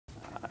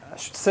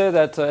should say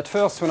that at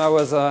first when I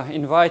was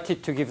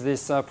invited to give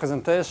this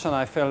presentation,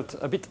 I felt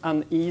a bit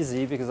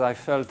uneasy because I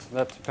felt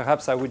that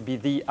perhaps I would be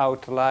the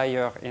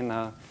outlier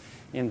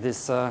in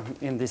this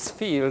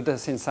field,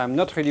 since I'm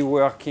not really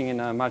working in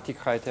a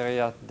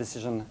multi-criteria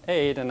decision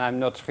aid and I'm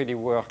not really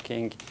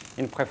working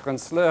in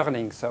preference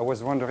learning. So I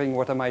was wondering,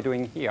 what am I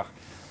doing here?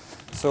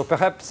 So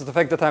perhaps the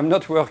fact that I'm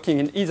not working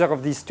in either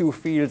of these two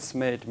fields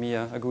made me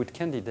a good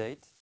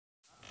candidate.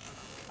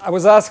 I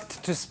was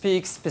asked to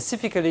speak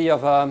specifically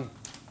of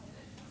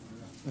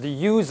the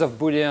use of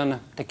Boolean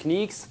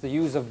techniques, the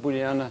use of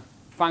Boolean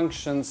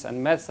functions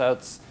and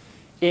methods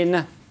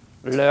in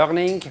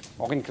learning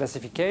or in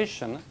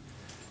classification.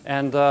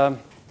 And Andre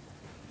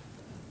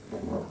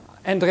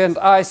and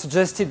I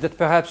suggested that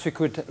perhaps we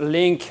could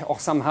link or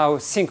somehow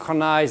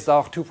synchronize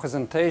our two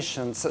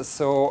presentations.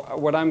 So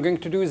what I'm going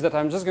to do is that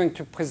I'm just going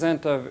to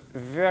present a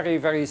very,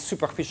 very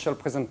superficial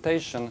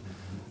presentation.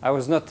 I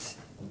was not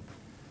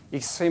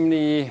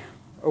extremely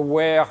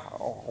aware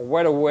or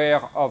well aware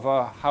of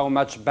how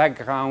much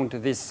background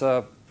this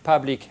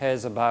public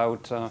has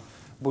about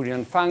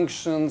Boolean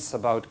functions,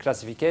 about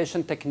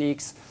classification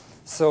techniques.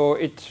 So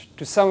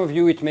to some of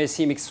you it may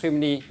seem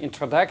extremely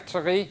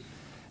introductory,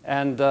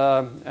 and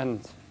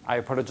I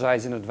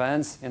apologize in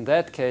advance in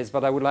that case,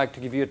 but I would like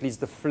to give you at least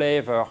the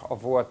flavor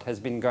of what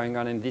has been going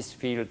on in this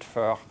field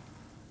for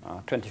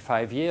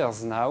 25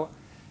 years now.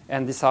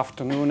 And this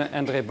afternoon,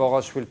 Andre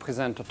Boros will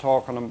present a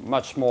talk on a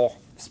much more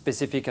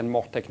specific and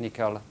more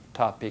technical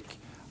topic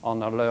on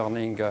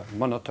learning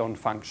monotone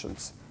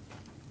functions.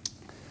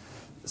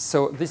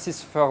 So this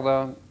is for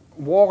the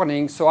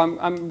warning. So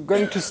I'm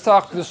going to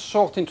start with a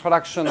short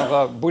introduction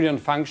of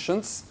Boolean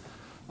functions.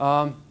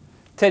 Tell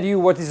you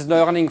what is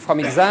learning from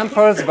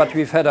examples, but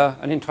we've had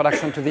an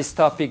introduction to this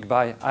topic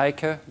by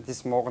Ecole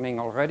this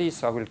morning already,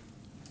 so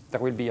there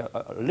will be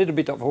a little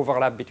bit of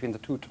overlap between the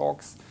two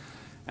talks.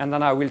 And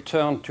then I will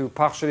turn to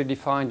partially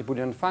defined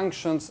Boolean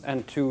functions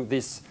and to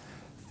this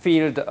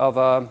field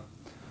of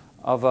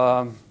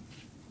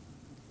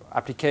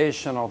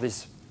application, or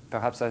this,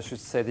 perhaps I should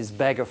say, this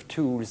bag of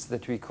tools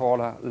that we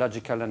call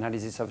logical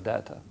analysis of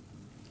data.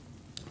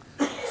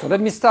 So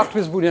let me start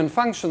with Boolean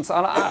functions.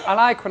 I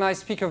like, when I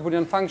speak of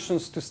Boolean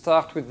functions, to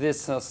start with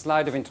this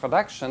slide of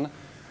introduction.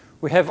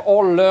 We have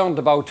all learned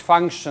about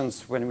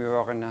functions when we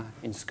were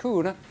in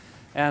school.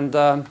 And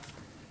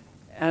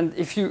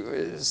if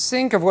you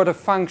think of what a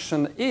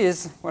function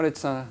is, well,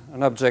 it's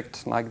an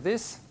object like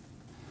this.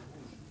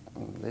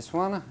 This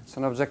one, it's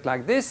an object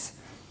like this.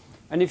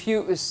 And if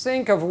you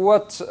think of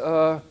what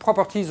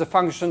properties a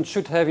function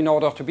should have in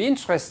order to be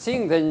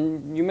interesting,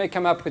 then you may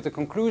come up with the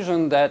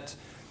conclusion that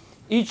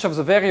each of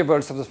the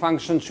variables of the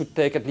function should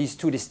take at least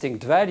two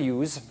distinct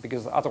values,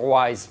 because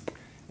otherwise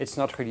it's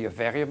not really a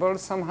variable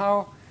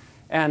somehow.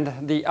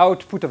 And the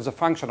output of the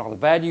function, or the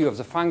value of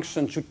the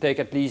function, should take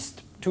at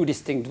least two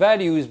distinct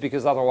values,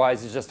 because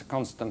otherwise it's just a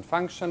constant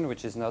function,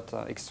 which is not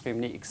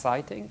extremely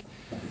exciting.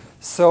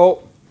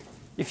 So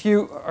if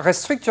you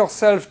restrict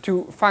yourself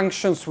to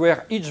functions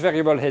where each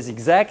variable has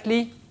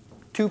exactly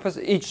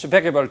each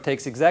variable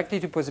takes exactly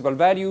two possible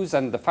values,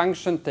 and the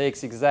function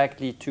takes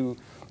exactly two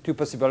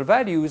possible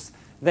values,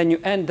 then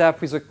you end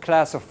up with a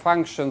class of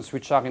functions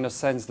which are, in a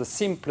sense, the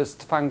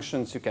simplest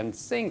functions you can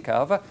think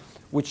of,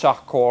 which are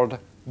called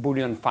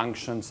Boolean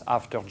functions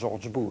after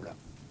George Boole.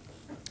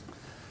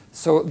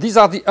 So these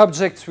are the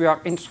objects we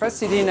are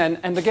interested in.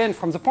 And again,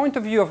 from the point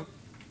of view of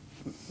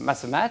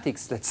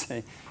mathematics, let's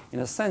say, in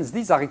a sense,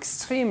 these are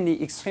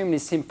extremely, extremely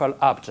simple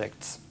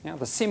objects,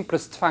 the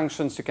simplest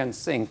functions you can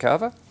think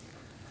of.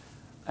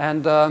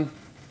 And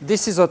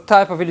this is a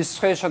type of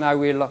illustration I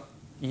will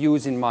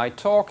use in my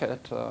talk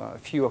at a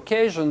few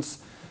occasions.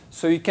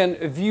 So you can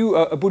view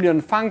a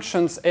Boolean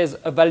functions as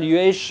a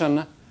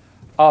valuation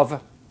of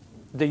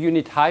the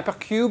unit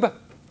hypercube.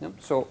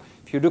 So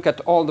if you look at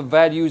all the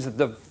values that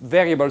the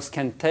variables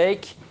can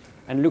take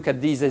and look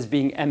at these as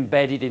being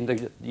embedded in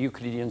the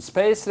Euclidean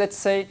space, let's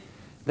say,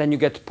 then you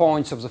get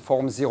points of the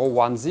form 0,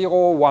 1,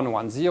 0, 1,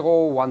 1,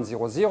 0, 1,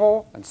 0,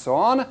 0, and so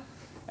on.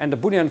 And the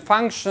Boolean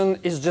function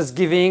is just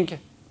giving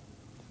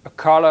a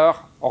color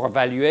or a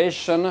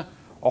valuation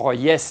or a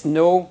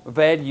yes-no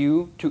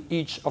value to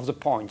each of the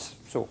points.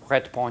 So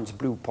red points,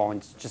 blue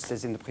points, just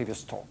as in the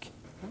previous talk.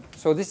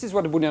 So this is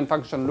what a Boolean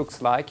function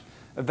looks like,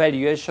 a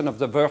valuation of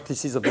the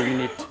vertices of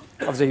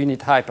the unit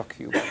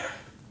hypercube.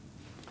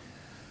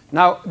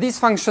 Now, these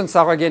functions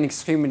are, again,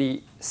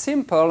 extremely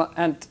simple,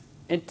 and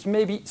it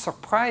may be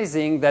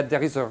surprising that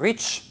there is a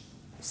rich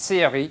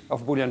theory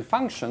of Boolean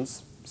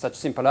functions, such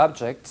simple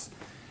objects,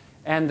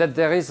 and that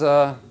there is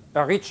a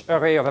rich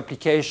array of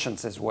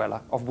applications as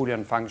well of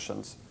Boolean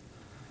functions.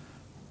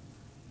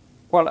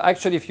 Well,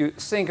 actually, if you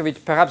think of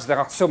it, perhaps there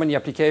are so many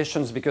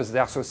applications because they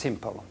are so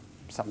simple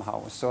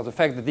somehow. So the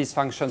fact that these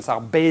functions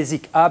are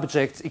basic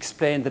objects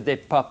explains that they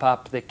pop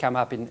up, they come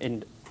up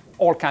in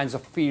all kinds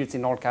of fields,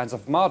 in all kinds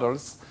of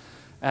models.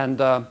 And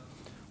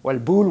well,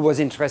 Boole was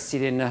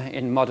interested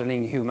in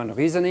modeling human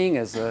reasoning,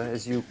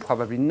 as you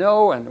probably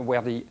know, and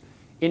where the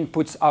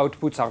inputs,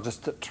 outputs are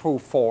just true,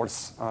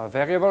 false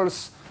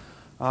variables.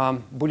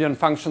 Boolean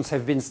functions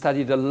have been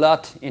studied a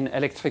lot in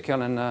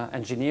electrical and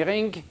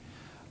engineering.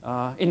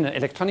 In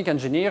electronic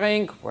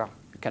engineering, where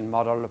you can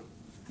model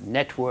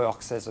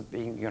networks as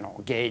being,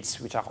 gates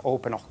which are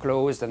open or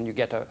closed, and you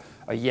get a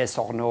yes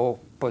or no,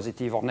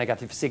 positive or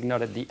negative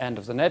signal at the end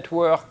of the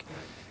network.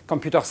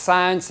 Computer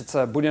science,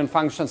 Boolean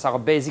functions are a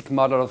basic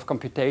model of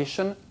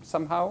computation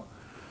somehow.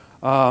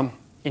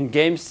 In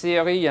game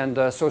theory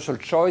and social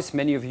choice,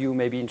 many of you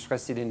may be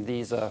interested in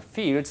these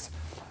fields.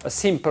 A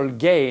simple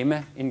game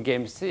in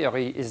game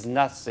theory is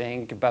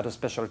nothing but a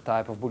special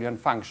type of Boolean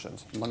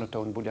functions,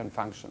 monotone Boolean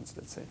functions,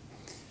 let's say.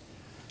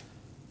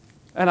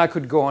 And I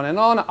could go on and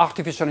on.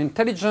 Artificial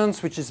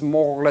intelligence, which is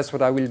more or less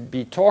what I will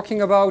be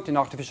talking about. In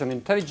artificial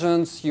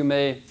intelligence, you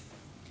may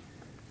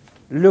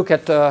look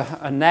at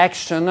an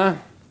action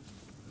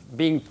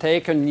being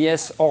taken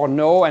yes or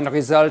no and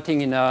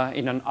resulting in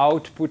an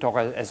output or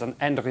as an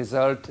end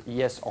result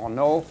yes or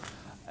no.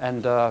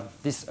 And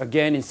this,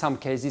 again, in some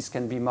cases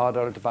can be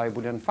modeled by a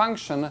Boolean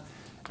function.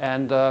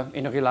 And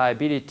in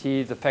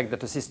reliability, the fact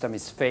that the system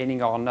is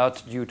failing or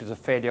not due to the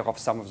failure of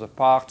some of the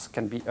parts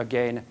can be,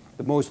 again,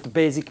 the most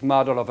basic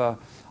model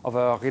of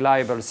a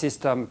reliable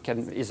system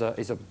is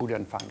a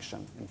Boolean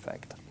function, in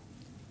fact.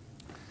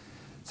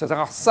 So there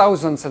are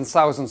thousands and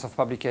thousands of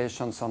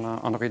publications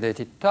on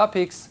related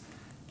topics.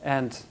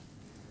 And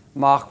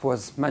Mark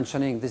was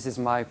mentioning, this is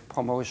my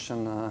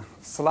promotion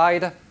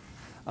slide,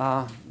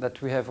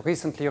 that we have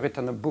recently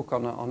written a book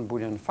on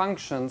Boolean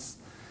functions.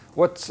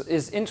 What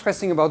is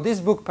interesting about this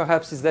book,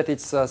 perhaps, is that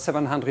it's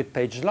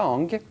 700-page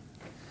long.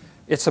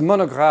 It's a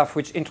monograph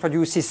which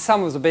introduces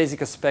some of the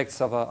basic aspects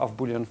of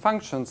Boolean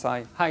functions.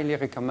 I highly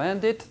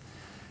recommend it.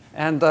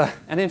 And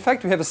in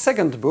fact, we have a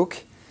second book,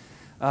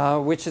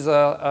 which is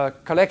a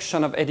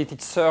collection of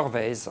edited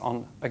surveys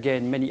on,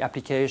 again, many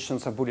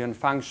applications of Boolean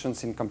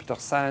functions in computer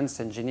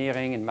science,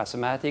 engineering, and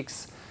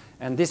mathematics.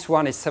 And this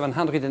one is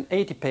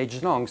 780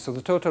 pages long. So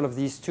the total of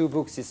these two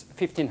books is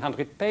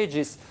 1,500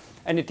 pages,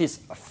 and it is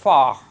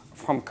far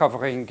from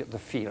covering the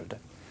field.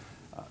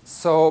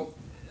 So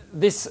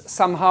this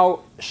somehow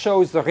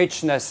shows the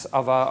richness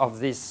of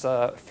this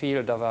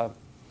field of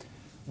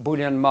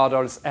Boolean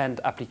models and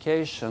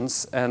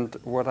applications. And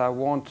what I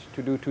want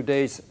to do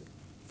today is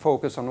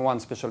focus on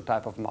one special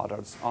type of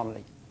models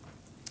only.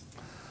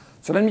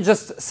 So let me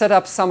just set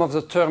up some of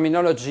the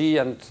terminology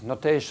and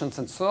notations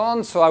and so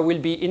on. So I will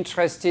be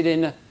interested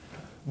in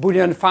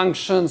Boolean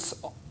functions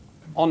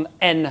on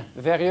n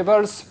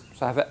variables.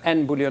 So I have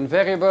n Boolean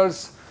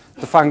variables.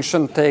 The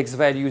function takes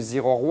value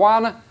 0,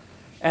 1.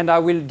 And I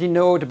will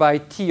denote by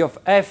t of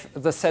f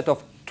the set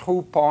of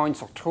true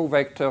points or true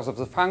vectors of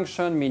the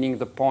function, meaning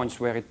the points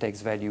where it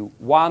takes value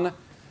 1.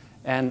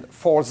 And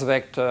false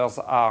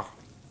vectors are,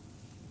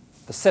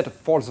 the set of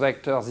false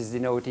vectors is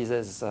denoted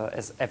as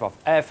f of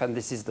f, and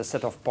this is the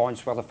set of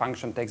points where the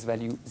function takes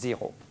value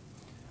 0.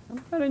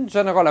 And in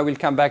general, I will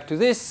come back to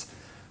this.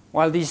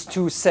 While these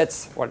two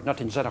sets, well,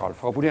 not in general,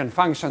 for a Boolean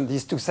function,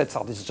 these two sets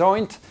are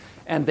disjoint,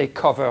 and they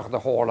cover the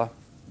whole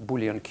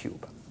Boolean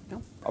cube,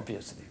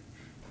 obviously.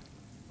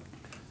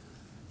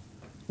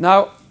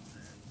 Now,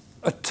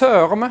 a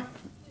term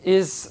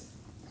is,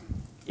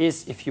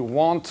 if you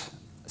want,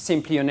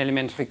 simply an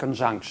elementary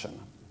conjunction.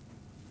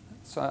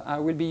 So I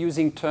will be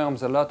using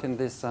terms a lot in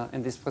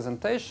this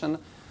presentation.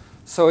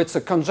 So it's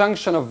a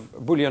conjunction of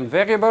Boolean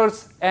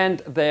variables and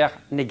their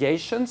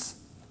negations,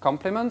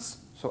 complements.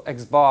 So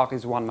x bar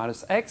is 1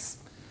 minus x.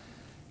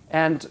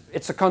 And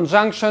it's a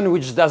conjunction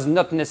which does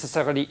not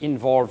necessarily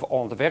involve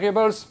all the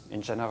variables.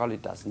 In general,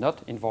 it does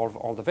not involve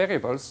all the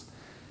variables.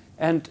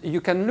 And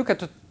you can look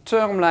at a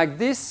term like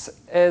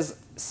this as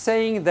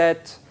saying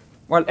that,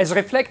 well, as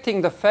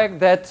reflecting the fact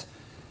that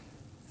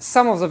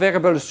some of the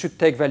variables should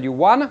take value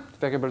 1.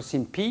 Variables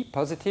in P,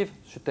 positive,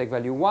 should take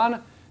value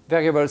 1.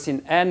 Variables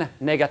in N,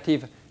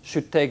 negative,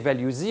 should take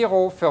value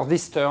 0 for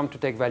this term to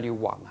take value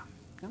 1.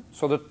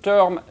 So the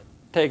term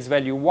takes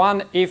value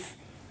 1 if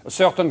a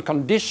certain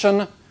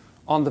condition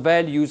on the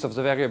values of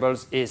the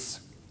variables is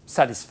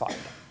satisfied.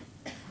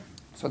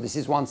 So this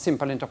is one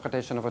simple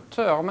interpretation of a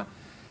term.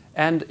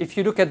 And if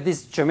you look at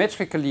this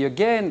geometrically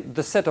again,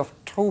 the set of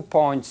true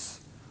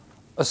points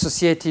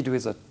associated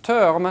with a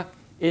term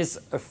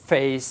is a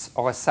face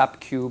or a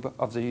subcube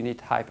of the unit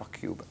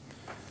hypercube.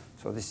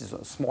 So this is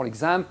a small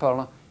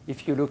example.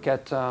 If you look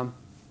at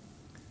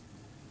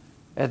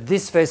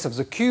this face of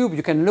the cube,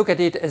 you can look at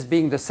it as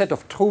being the set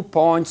of true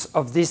points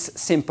of this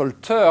simple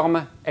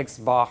term, x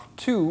bar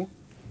 2,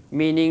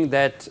 meaning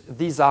that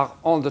these are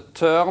all the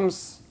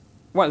terms,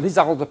 well, these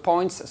are all the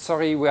points,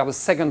 sorry, where the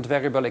second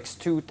variable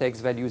x2 takes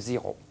value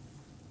 0.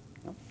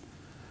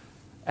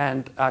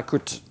 And I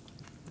could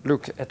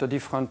look at a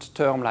different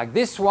term like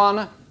this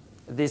one.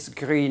 This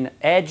green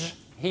edge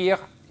here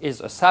is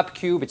a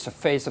subcube. It's a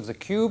face of the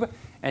cube.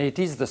 And it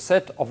is the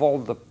set of all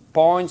the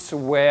points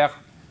where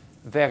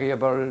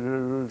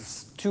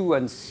variables 2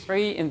 and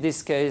 3, in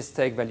this case,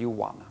 take value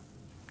 1.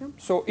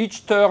 So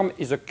each term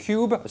is a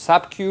cube, a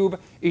subcube.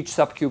 Each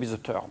subcube is a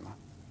term.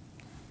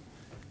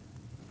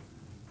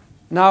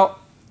 Now,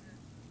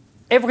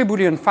 every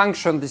Boolean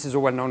function, this is a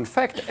well-known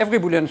fact, every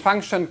Boolean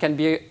function can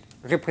be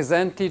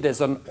represented as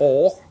an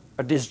OR,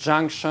 a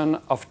disjunction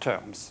of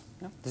terms.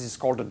 This is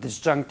called a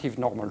disjunctive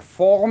normal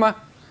form.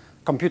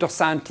 Computer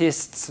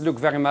scientists like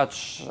very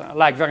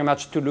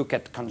much to look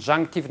at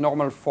conjunctive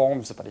normal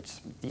forms, but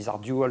these are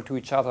dual to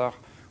each other.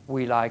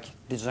 We like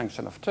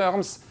disjunction of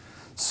terms.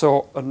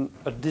 So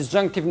a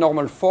disjunctive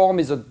normal form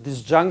is a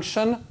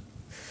disjunction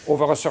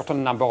over a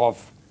certain number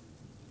of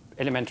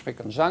elementary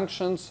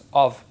conjunctions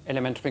of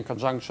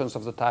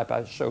the type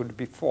I showed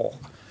before.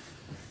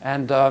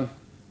 And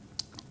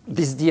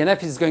this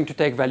DNF is going to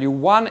take value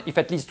 1 if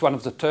at least one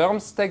of the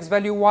terms takes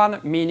value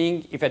 1,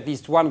 meaning if at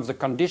least one of the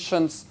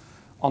conditions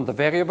on the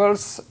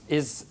variables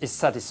is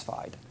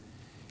satisfied.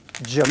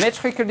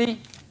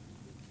 Geometrically,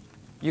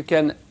 you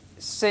can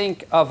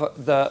think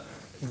of the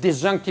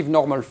disjunctive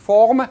normal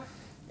form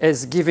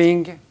as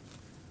giving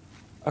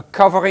a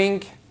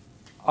covering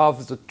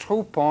of the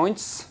true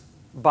points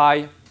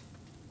by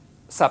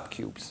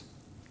subcubes.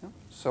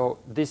 So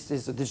this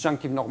is a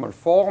disjunctive normal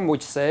form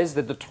which says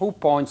that the true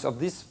points of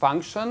this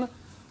function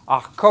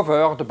are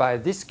covered by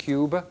this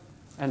cube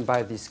and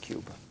by this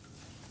cube.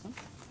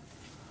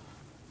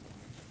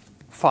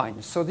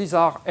 Fine, so these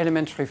are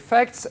elementary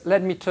facts.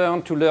 Let me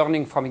turn to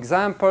learning from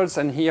examples,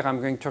 and here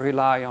I'm going to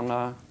rely on,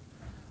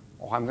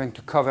 or I'm going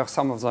to cover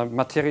some of the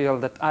material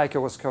that Ike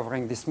was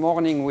covering this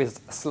morning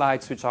with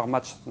slides which are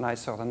much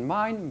nicer than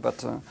mine.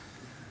 But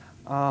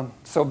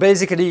so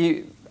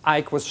basically,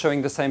 Ike was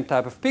showing the same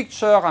type of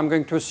picture. I'm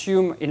going to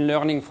assume in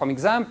learning from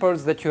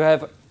examples that you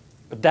have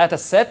a data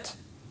set,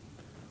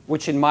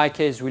 which in my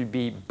case will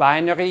be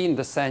binary in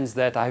the sense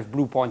that I have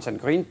blue points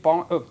and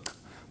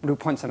blue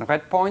points and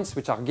red points,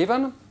 which are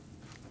given.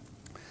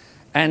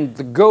 And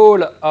the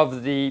goal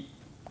of the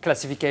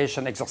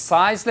classification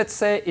exercise, let's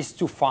say, is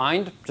to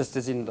find, just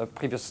as in the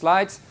previous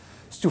slides,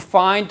 is to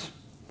find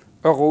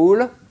a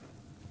rule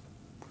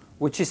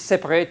which is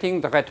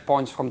separating the red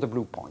points from the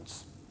blue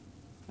points.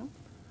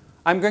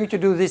 I'm going to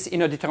do this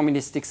in a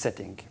deterministic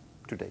setting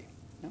today.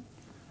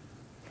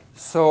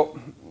 So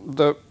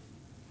the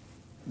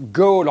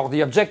goal or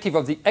the objective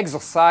of the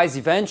exercise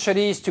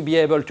eventually is to be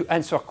able to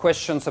answer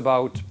questions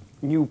about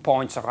new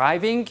points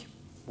arriving,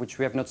 which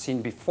we have not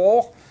seen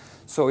before.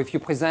 So if you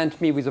present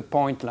me with a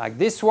point like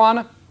this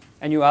one,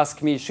 and you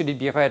ask me, should it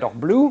be red or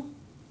blue?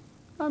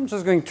 I'm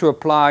just going to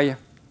apply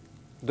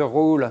the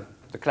rule,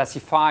 the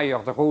classifier,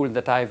 the rule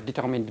that I've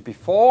determined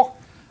before.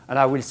 And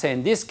I will say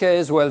in this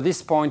case, well,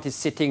 this point is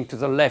sitting to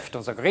the left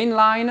of the green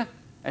line,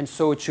 and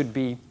so it should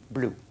be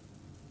blue.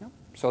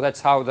 So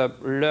that's how the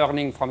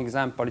learning from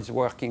example is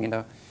working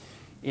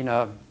in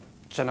a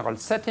general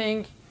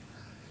setting.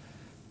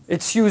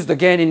 It's used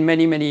again in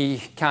many,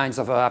 many kinds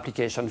of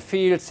application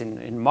fields,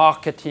 in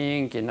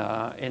marketing,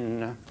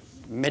 in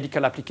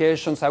medical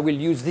applications. I will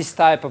use this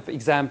type of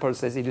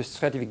examples as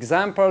illustrative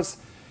examples.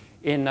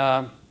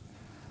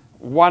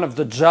 One of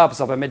the jobs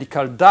of a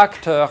medical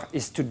doctor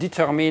is to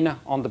determine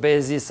on the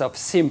basis of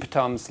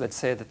symptoms, let's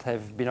say, that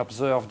have been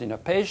observed in a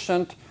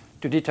patient,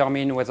 to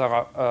determine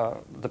whether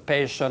the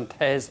patient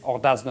has or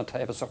does not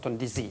have a certain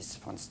disease,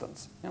 for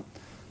instance.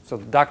 So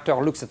the doctor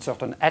looks at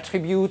certain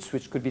attributes,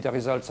 which could be the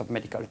results of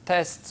medical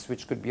tests,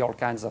 which could be all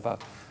kinds of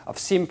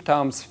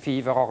symptoms,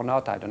 fever or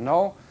not, I don't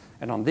know.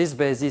 And on this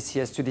basis, he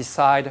has to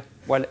decide,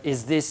 well,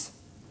 is this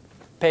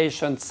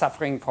patient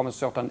suffering from a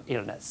certain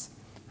illness?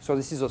 So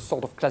this is a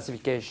sort of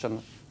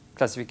classification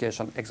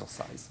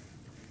exercise.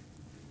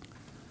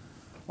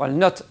 Well,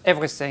 not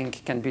everything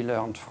can be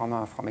learned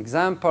from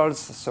examples.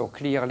 So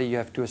clearly, you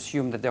have to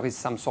assume that there is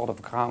some sort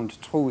of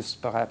ground truth,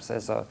 perhaps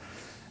as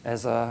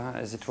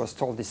it was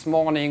told this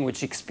morning,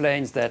 which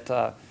explains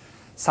that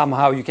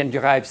somehow you can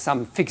derive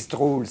some fixed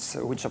rules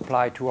which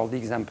apply to all the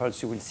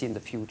examples you will see in the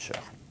future.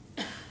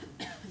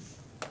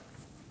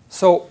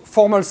 So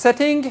formal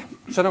setting,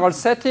 general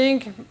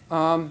setting,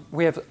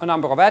 we have a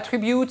number of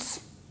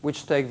attributes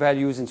which take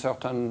values in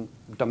certain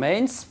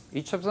domains,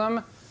 each of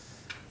them.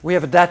 We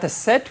have a data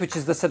set, which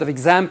is the set of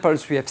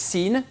examples we have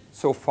seen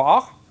so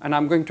far. And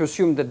I'm going to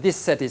assume that this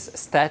set is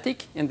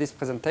static in this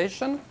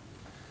presentation.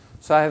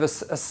 So I have a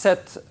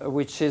set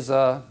which is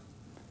a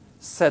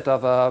set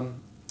of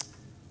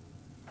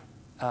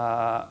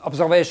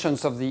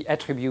observations of the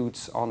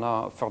attributes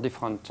for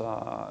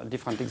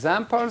different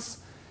examples.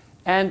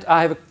 And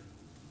I have a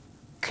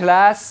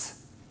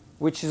class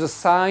which is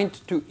assigned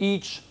to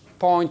each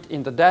point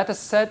in the data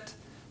set.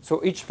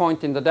 So each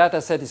point in the data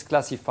set is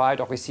classified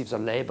or receives a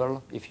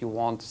label, if you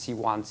want,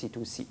 C1,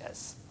 C2,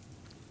 CS.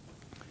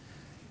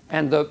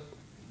 And the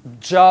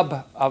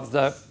job of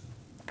the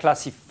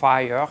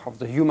classifier, of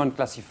the human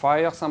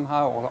classifier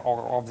somehow,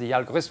 or of the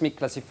algorithmic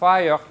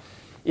classifier,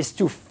 is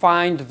to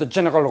find the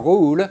general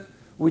rule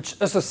which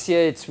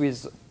associates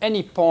with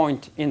any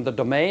point in the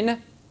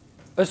domain,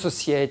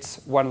 associates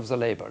one of the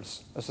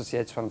labels,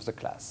 associates one of the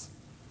classes.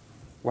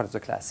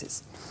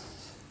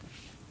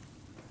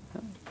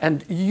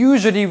 And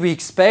usually we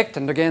expect,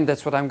 and again,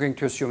 that's what I'm going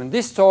to assume in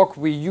this talk,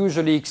 we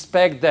usually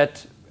expect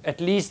that at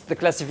least the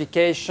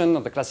classification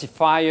or the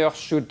classifier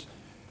should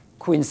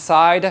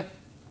coincide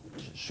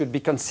should be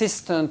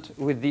consistent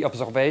with the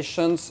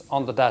observations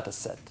on the data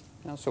set.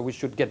 Yeah, so we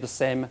should get the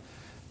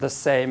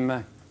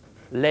same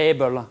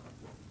label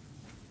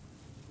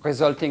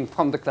resulting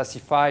from the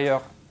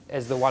classifier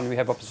as the one we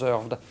have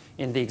observed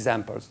in the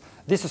examples.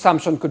 This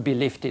assumption could be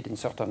lifted in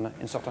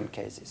certain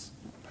cases.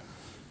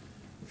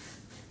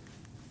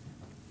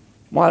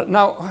 Well,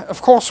 now,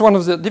 of course, one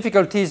of the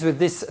difficulties with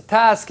this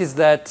task is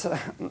that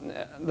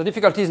the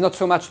difficulty is not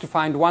so much to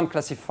find one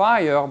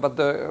classifier, but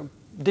the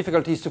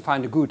difficulty is to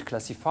find a good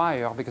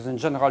classifier, because in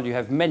general you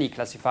have many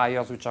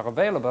classifiers which are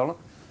available.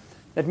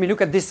 Let me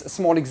look at this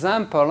small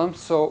example.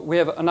 So we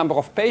have a number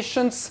of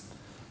patients.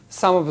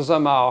 Some of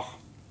them are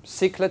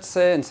sick, let's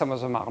say, and some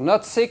of them are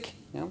not sick.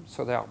 Yeah?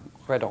 So they are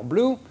red or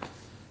blue.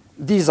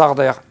 These are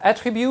their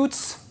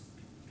attributes.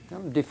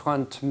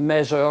 Different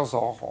measures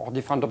or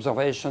different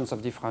observations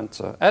of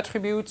different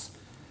attributes.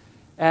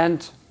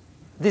 And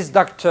this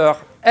Dr.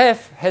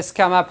 F has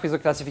come up with a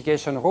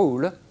classification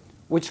rule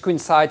which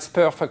coincides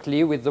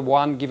perfectly with the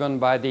one given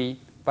by the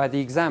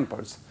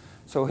examples.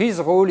 So his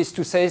rule is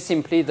to say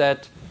simply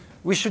that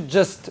we should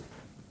just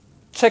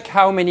check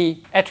how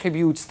many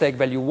attributes take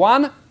value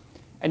 1,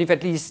 and if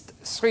at least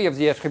 3 of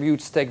the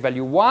attributes take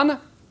value 1,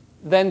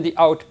 then the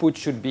output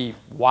should be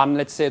 1.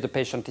 Let's say the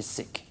patient is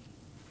sick.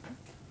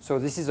 So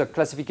this is a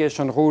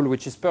classification rule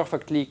which is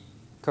perfectly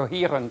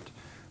coherent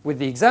with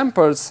the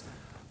examples,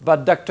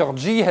 but Dr.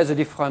 G has a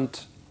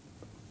different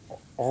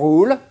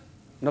rule,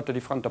 not a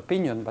different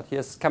opinion, but he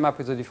has come up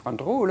with a different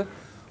rule,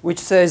 which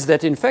says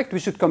that in fact we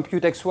should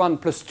compute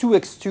x1 plus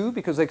 2x2,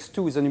 because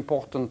x2 is an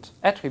important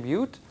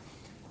attribute.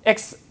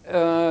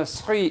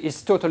 x3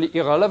 is totally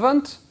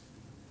irrelevant,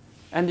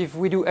 and if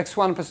we do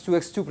x1 plus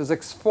 2x2 plus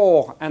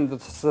x4 and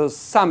the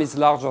sum is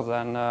larger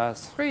than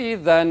 3,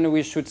 then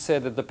we should say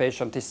that the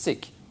patient is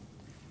sick.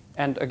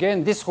 And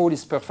again, this rule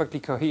is perfectly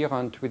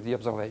coherent with the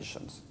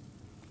observations.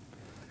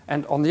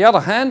 And on the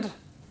other hand,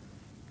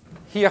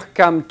 here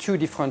come 2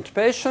 different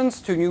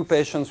patients, 2 new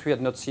patients we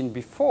had not seen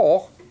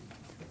before.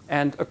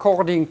 And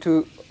according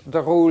to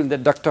the rule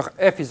that Dr.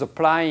 F is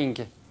applying,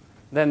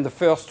 then the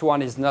first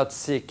one is not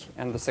sick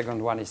and the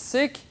second one is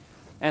sick.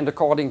 And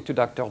according to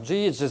Dr.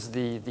 G, it's just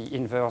the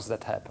inverse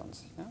that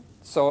happens. Yeah?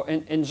 So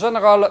in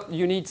general,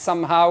 you need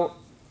somehow,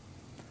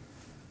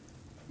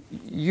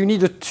 you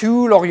need a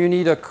tool or you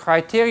need a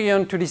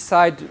criterion to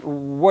decide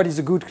what is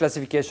a good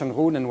classification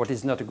rule and what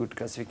is not a good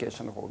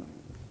classification rule.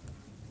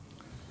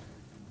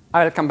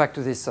 I'll come back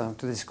to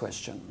this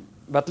question.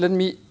 But let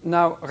me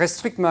now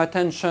restrict my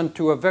attention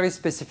to a very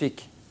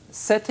specific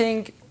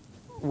setting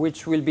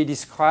which will be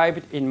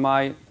described in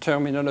my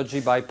terminology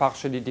by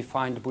partially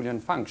defined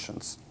Boolean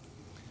functions.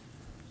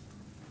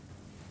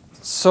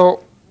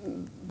 So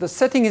the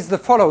setting is the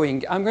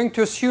following. I'm going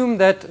to assume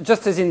that,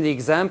 just as in the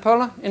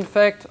example, in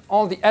fact,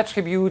 all the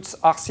attributes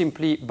are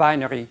simply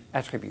binary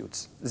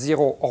attributes,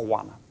 0 or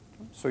 1.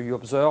 So you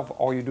observe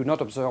or you do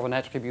not observe an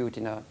attribute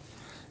in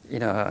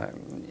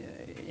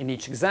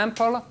each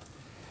example.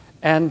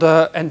 And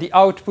the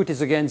output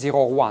is again 0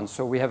 or 1.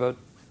 So we have a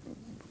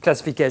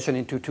classification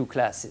into 2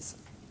 classes.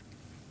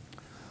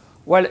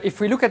 Well, if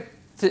we look at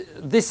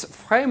this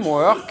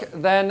framework,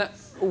 then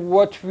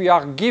what we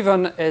are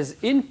given as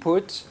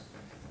input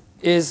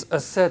is a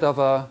set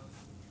of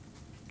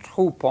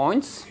true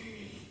points,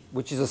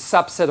 which is a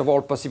subset of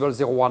all possible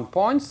 0, 1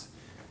 points,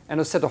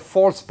 and a set of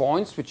false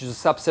points, which is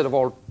a subset of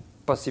all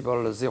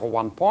possible 0,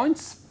 1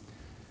 points.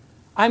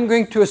 I'm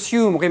going to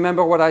assume,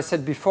 remember what I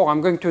said before,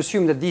 I'm going to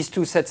assume that these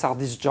 2 sets are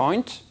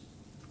disjoint.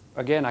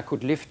 Again, I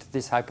could lift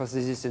this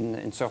hypothesis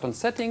in certain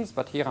settings,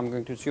 but here I'm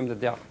going to assume that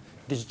they are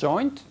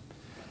disjoint.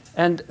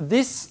 And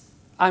this,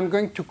 I'm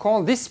going to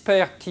call this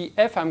pair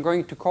TF, I'm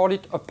going to call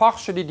it a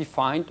partially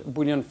defined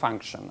Boolean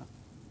function.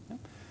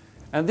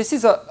 And this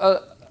is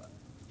a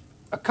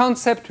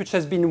concept which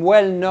has been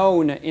well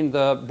known in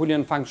the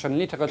Boolean function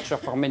literature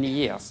for many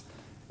years,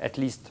 at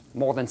least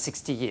more than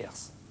 60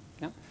 years.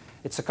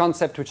 It's a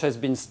concept which has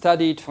been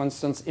studied, for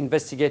instance,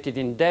 investigated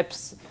in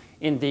depth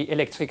in the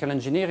electrical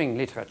engineering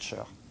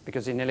literature.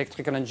 Because in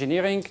electrical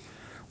engineering,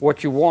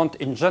 what you want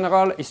in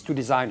general is to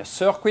design a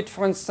circuit,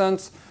 for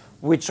instance,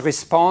 which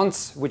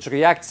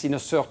reacts in a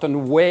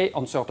certain way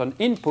on certain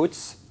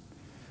inputs,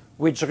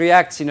 which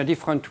reacts in a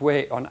different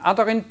way on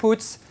other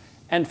inputs.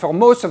 And for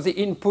most of the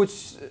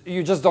inputs,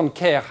 you just don't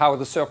care how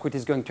the circuit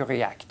is going to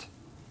react.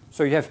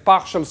 So you have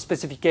partial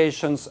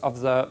specifications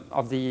of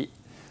the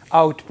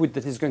output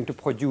that is going to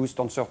produce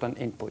on certain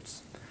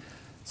inputs.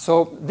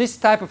 So this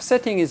type of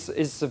setting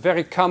is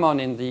very common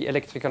in the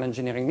electrical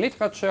engineering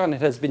literature, and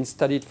it has been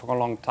studied for a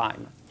long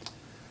time.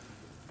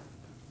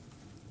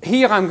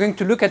 Here I'm going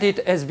to look at it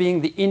as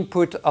being the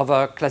input of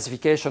a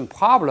classification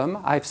problem.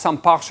 I have some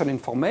partial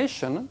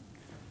information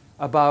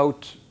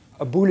about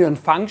a Boolean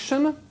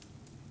function,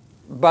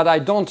 but I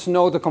don't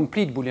know the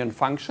complete Boolean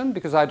function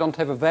because I don't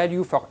have a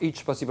value for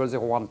each possible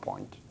 0, 1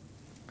 point.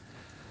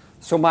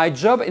 So my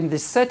job in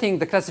this setting,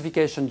 the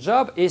classification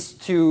job, is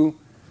to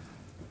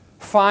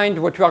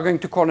find what we are going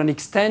to call an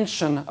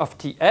extension of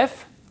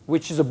TF,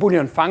 which is a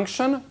Boolean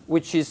function,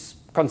 which is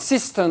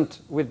consistent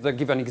with the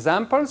given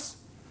examples.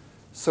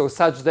 so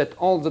such that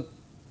all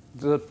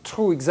the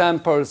true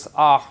examples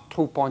are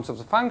true points of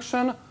the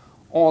function,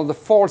 all the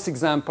false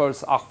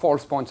examples are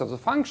false points of the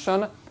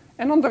function,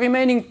 and on the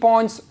remaining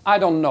points, I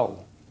don't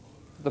know.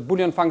 The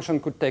Boolean function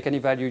could take any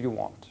value you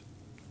want.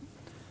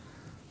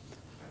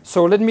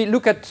 So let me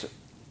look at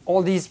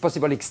all these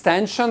possible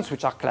extensions,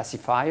 which are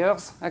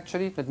classifiers,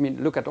 actually. Let me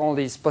look at all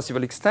these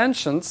possible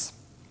extensions.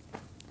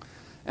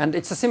 And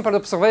it's a simple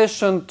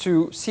observation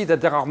to see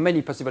that there are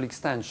many possible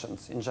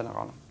extensions in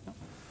general.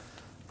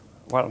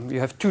 Well, you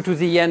have 2 to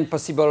the n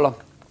possible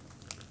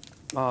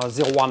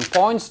 0, 1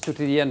 points, 2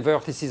 to the n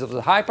vertices of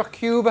the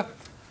hypercube.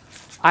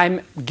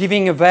 I'm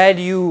giving a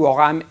value,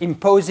 or I'm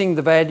imposing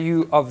the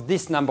value of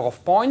this number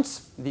of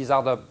points. These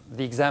are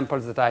the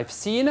examples that I've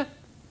seen.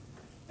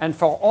 And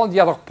for all the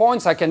other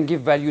points, I can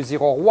give value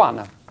 0 or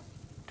 1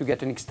 to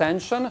get an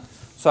extension.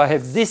 So I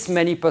have this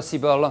many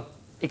possible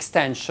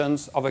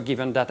extensions of a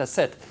given data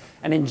set.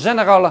 And in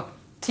general,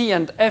 T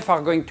and F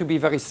are going to be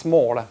very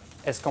small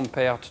as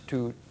compared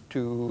to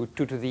 2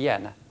 to the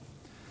n.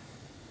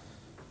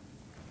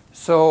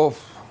 So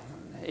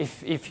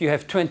if you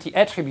have 20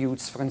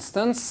 attributes, for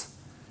instance,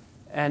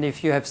 and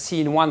if you have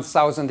seen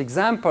 1,000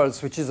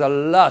 examples, which is a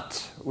lot,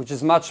 which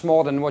is much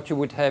more than what you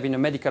would have in a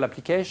medical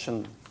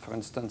application, for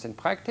instance, in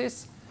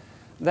practice,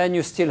 then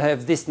you still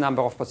have this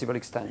number of possible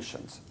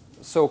extensions.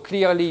 So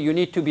clearly, you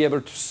need to be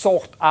able to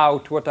sort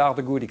out what are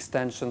the good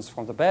extensions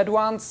from the bad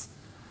ones.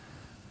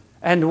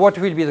 And what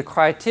will be the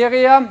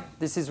criteria?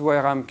 This is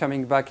where I'm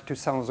coming back to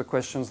some of the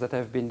questions that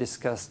have been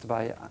discussed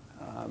by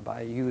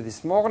you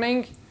this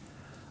morning.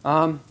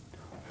 Well,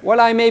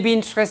 I may be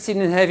interested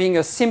in having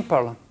a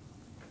simple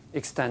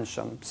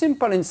extension.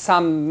 Simple in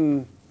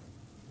some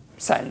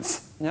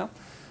sense. Yeah?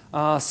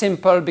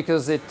 Simple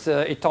because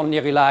it only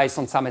relies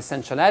on some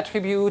essential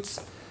attributes.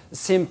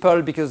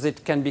 Simple because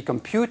it can be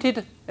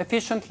computed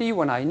efficiently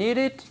when I need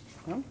it.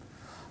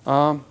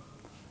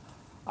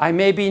 I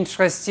may be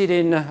interested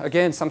in,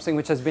 again, something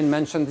which has been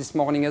mentioned this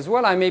morning as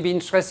well, I may be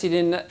interested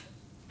in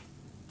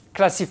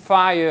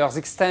classifiers,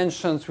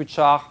 extensions which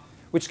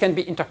can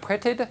be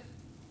interpreted,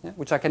 yeah,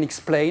 which I can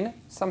explain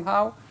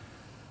somehow.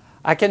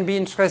 I can be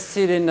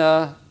interested in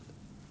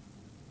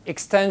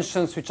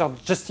extensions which are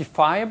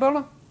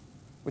justifiable,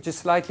 which is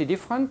slightly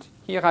different.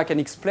 Here I can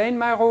explain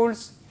my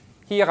rules.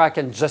 Here I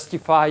can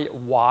justify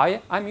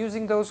why I'm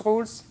using those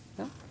rules.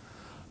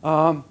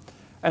 Yeah?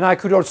 And I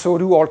could also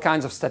do all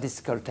kinds of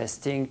statistical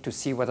testing to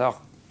see whether,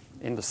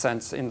 in the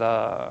sense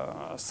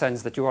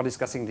that you were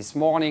discussing this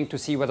morning, to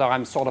see whether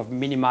I'm sort of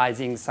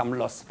minimizing some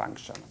loss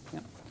function.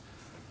 Yeah?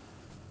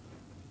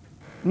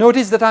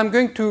 Notice that I'm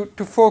going to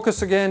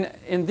focus again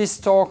in this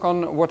talk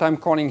on what I'm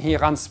calling here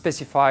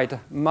unspecified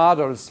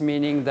models,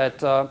 meaning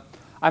that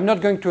I'm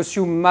not going to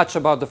assume much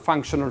about the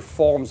functional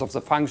forms of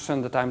the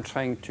function that I'm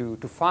trying to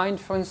find,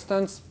 for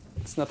instance.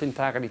 It's not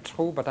entirely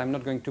true, but I'm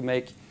not going to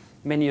make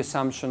many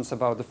assumptions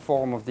about the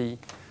form of the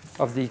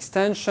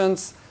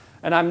extensions.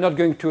 And I'm not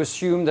going to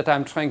assume that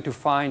I'm trying to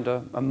find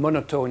a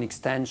monotone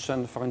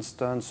extension, for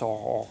instance,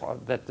 or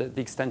that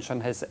the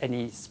extension has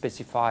any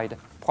specified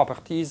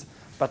properties.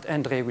 But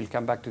Andre will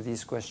come back to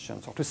these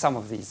questions, or to some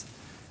of these,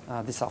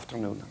 this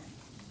afternoon.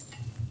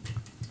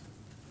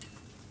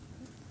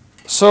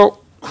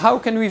 So how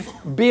can we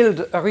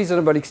build a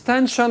reasonable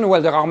extension?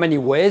 Well, there are many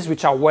ways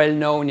which are well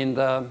known in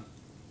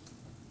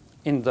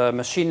the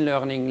machine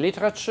learning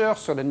literature.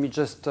 So let me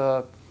just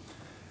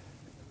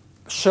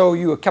show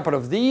you a couple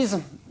of these.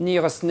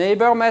 Nearest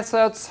neighbor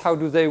methods, how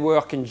do they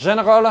work in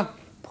general?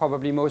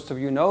 Probably most of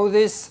you know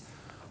this.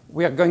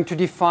 We are going to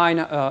define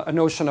a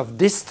notion of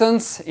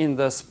distance in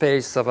the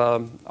space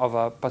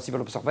of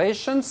possible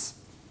observations.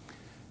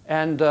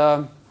 And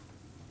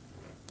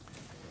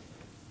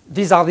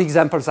these are the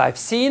examples I've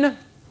seen.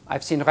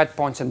 I've seen red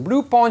points and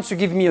blue points. You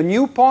give me a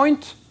new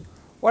point.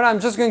 Well, I'm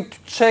just going to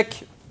check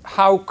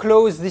how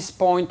close this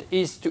point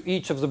is to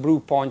each of the blue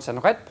points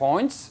and red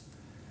points.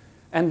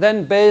 And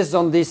then based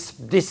on this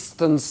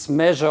distance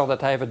measure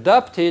that I have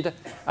adopted,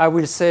 I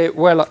will say,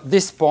 well,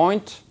 this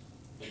point,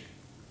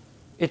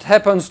 it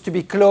happens to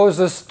be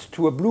closest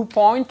to a blue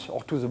point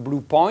or to the blue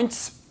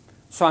points.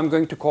 So I'm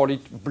going to call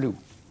it blue,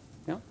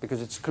 yeah?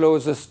 Because it's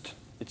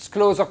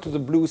closer to the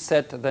blue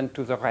set than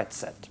to the red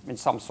set in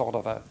some sort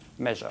of a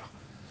measure.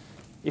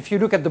 If you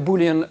look at the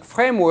Boolean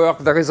framework,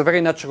 there is a very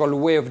natural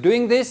way of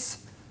doing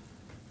this.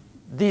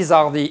 These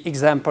are the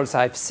examples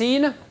I've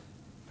seen.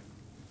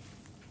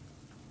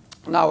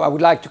 Now I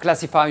would like to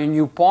classify a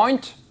new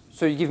point.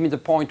 So you give me the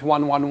point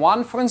 1, 1,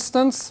 1, for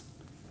instance.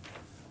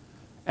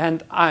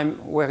 And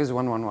where is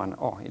 1, 1, 1?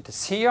 Oh, it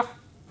is here.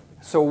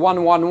 So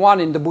 1, 1, 1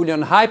 in the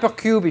Boolean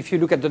hypercube, if you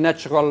look at the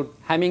natural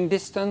Hamming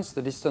distance,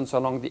 the distance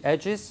along the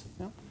edges,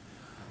 yeah?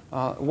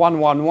 1,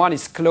 1, 1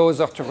 is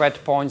closer to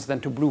red points than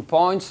to blue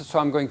points, so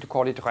I'm going to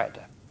call it red.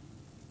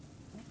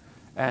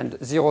 And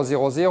 0,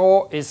 0,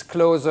 0 is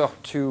closer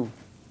to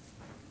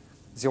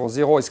 0,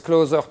 0 is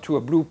closer to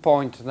a blue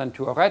point than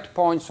to a red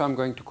point, so I'm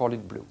going to call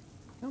it blue.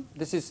 Yeah?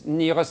 This is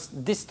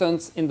nearest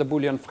distance in the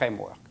Boolean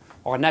framework,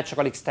 or a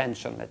natural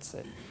extension, let's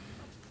say.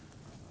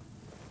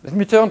 Let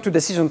me turn to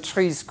decision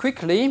trees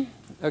quickly.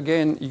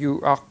 Again,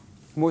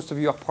 most of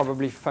you are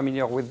probably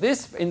familiar with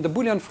this. In the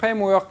Boolean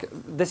framework,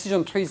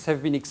 decision trees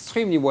have been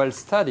extremely well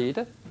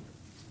studied.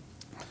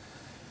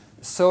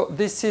 So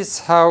this is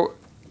how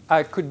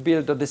I could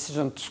build a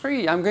decision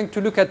tree. I'm going to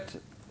look at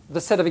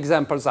the set of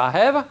examples I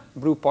have,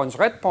 blue points,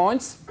 red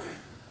points.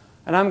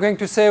 And I'm going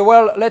to say,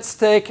 well, let's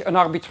take an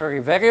arbitrary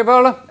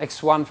variable,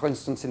 x1, for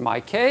instance, in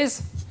my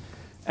case.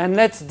 And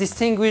let's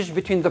distinguish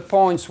between the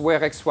points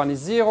where x1 is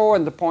 0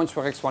 and the points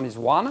where x1 is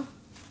 1.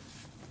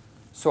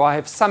 So I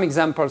have some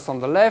examples on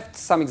the left,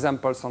 some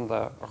examples on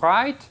the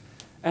right.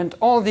 And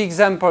all the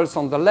examples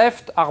on the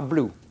left are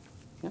blue.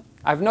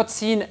 I've not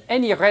seen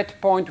any red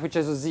point which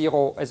has a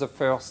 0 as a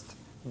first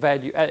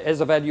value, as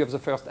a value of the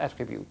first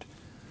attribute.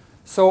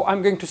 So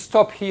I'm going to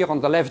stop here on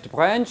the left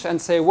branch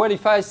and say, well,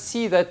 if I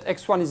see that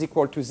x1 is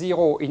equal to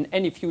 0 in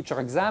any future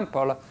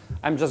example,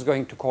 I'm just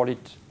going to call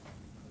it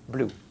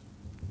blue.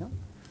 Yeah?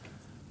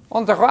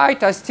 On the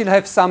right, I still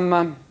have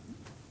some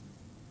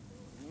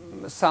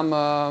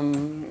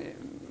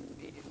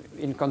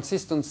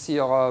inconsistency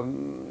or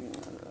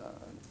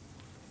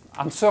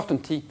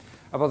uncertainty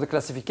about the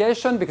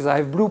classification, because I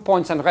have blue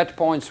points and red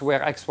points where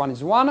x1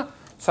 is 1.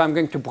 So I'm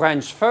going to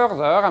branch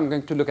further. I'm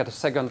going to look at a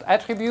second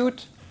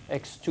attribute,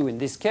 x2 in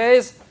this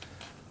case.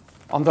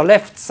 On the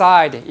left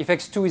side, if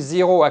x2 is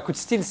 0, I could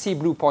still see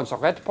blue points or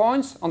red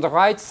points. On the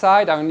right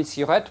side, I only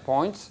see red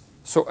points.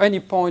 So any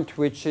point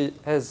which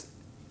has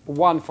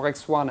 1 for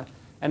x1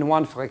 and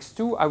 1 for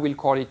x2, I will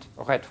call it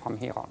red from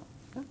here on.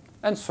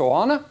 And so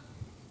on.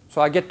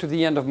 So I get to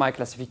the end of my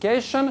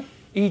classification.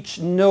 Each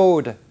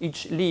node,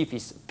 each leaf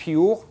is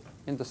pure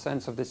in the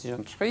sense of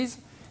decision trees.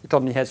 It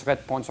only has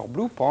red points or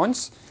blue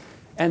points.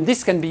 And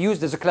this can be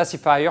used as a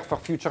classifier for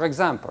future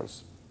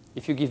examples.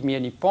 If you give me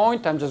any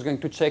point, I'm just going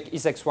to check,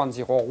 is x1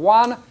 0 or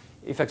 1?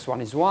 If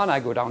x1 is 1, I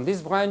go down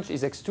this branch.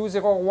 Is x2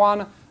 0 or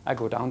 1? I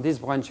go down this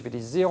branch if it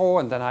is 0,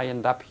 and then I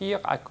end up here.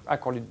 I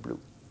call it blue.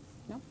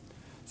 Yeah?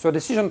 So a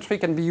decision tree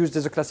can be used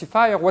as a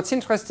classifier. What's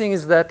interesting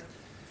is that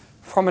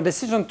from a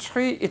decision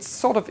tree, it's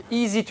sort of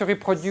easy to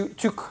reproduce,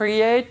 to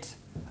create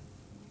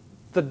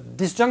the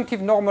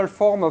disjunctive normal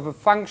form of a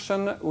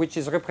function which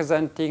is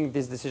representing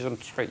this decision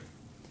tree.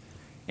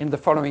 In the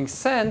following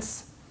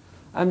sense,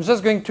 I'm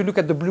just going to look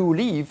at the blue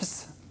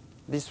leaves,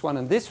 this one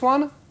and this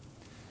one,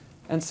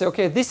 and say,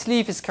 okay, this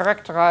leaf is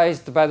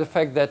characterized by the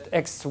fact that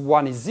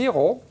x1 is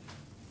 0.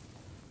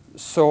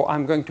 So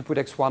I'm going to put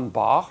x1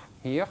 bar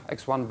here.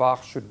 x1 bar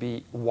should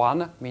be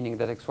 1, meaning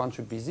that x1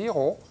 should be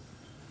 0.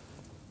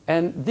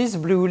 And this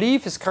blue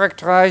leaf is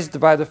characterized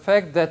by the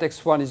fact that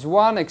x1 is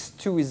 1,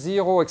 x2 is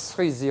 0,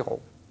 x3 is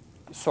 0.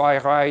 So I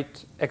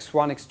write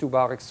x1, x2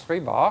 bar,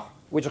 x3 bar,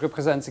 which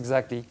represents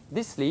exactly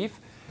this leaf.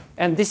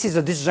 And this is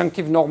a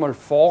disjunctive normal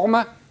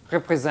form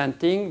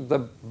representing the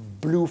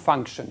blue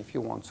function, if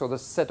you want. So the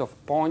set of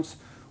points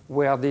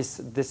where this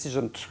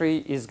decision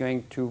tree is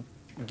going to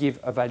give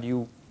a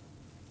value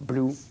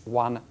blue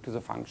 1 to the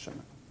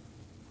function.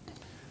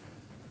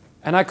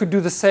 And I could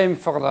do the same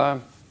for the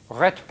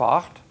red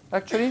part,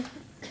 actually.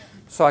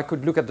 So I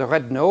could look at the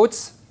red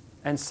nodes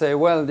and say,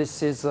 well,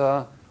 this is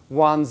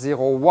 1,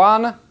 0,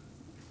 1.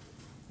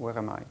 Where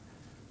am I?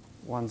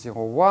 1,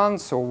 0, 1.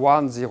 So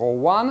 1, 0,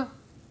 1.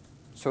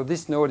 So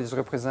this node is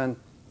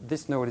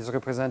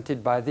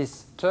represented by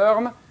this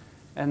term,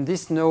 and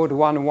this node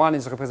 1, 1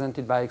 is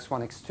represented by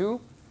x1, x2.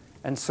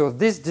 And so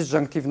this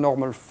disjunctive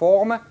normal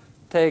form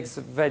takes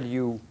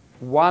value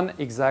 1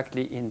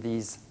 exactly in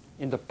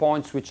the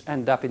points which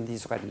end up in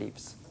these red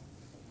leaves.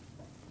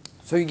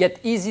 So you get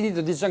easily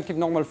the disjunctive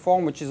normal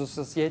form which is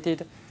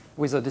associated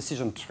with a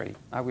decision tree.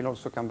 I will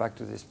also come back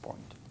to this point.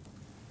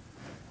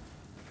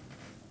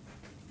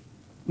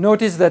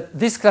 Notice that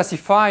this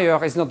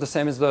classifier is not the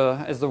same as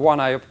the one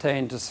I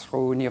obtained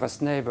through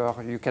nearest neighbor.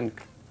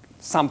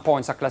 Some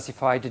points are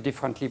classified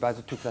differently by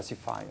the two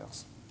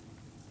classifiers.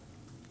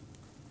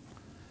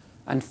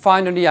 And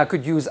finally, I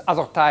could use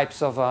other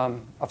types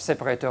of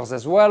separators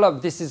as well.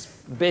 This is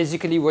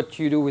basically what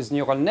you do with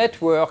neural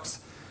networks.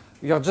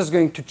 You're just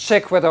going to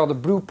check whether the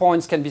blue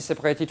points can be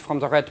separated from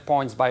the red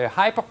points by a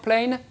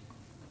hyperplane,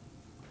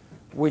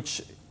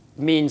 which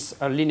means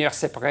a linear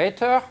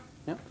separator.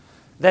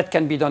 That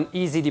can be done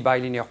easily by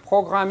linear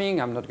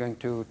programming. I'm not going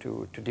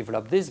to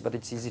develop this, but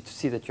it's easy to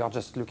see that you are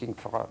just looking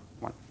for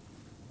a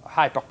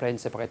hyperplane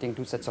separating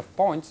two sets of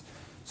points.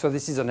 So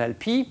this is an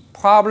LP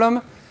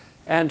problem.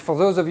 And for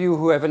those of you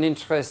who have an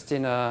interest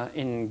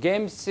in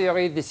game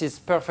theory, this is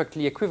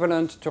perfectly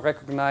equivalent to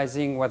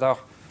recognizing whether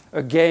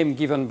a game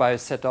given by a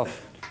set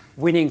of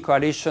winning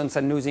coalitions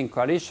and losing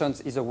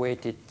coalitions is a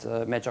weighted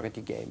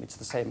majority game. It's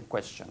the same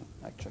question,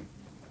 actually.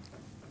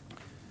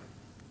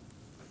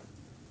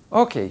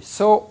 OK,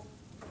 so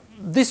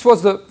this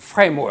was the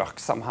framework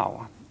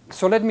somehow.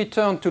 So let me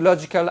turn to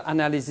logical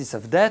analysis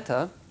of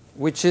data,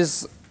 which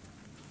is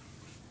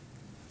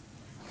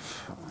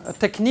a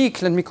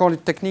technique, let me call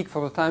it technique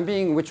for the time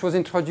being, which was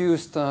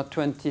introduced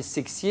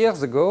 26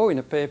 years ago in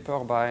a paper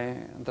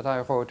that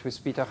I wrote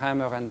with Peter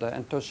Hammer and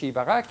Toshi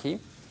Ibaraki.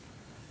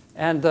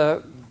 And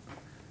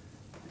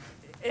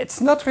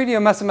It's not really a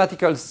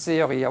mathematical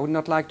theory. I would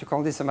not like to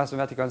call this a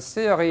mathematical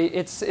theory.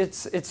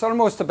 It's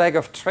almost a bag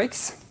of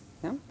tricks.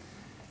 Yeah?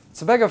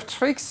 It's a bag of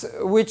tricks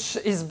which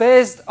is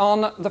based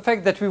on the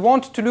fact that we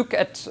want to look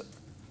at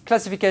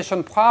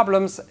classification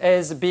problems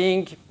as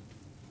being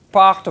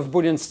part of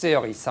Boolean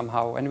theory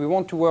somehow. And we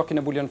want to work in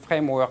a Boolean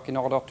framework in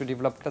order to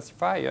develop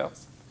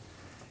classifiers.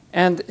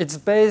 And it's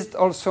based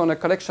also on a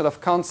collection of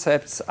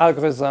concepts,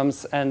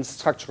 algorithms, and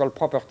structural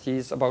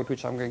properties about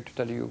which I'm going to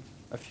tell you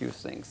a few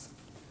things.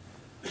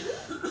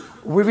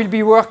 We will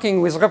be working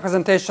with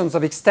representations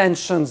of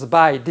extensions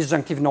by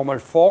disjunctive normal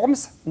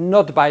forms,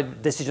 not by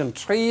decision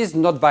trees,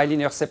 not by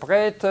linear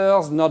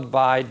separators, not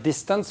by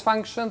distance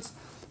functions,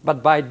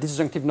 but by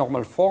disjunctive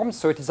normal forms.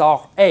 So it is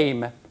our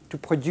aim to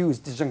produce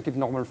disjunctive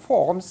normal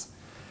forms.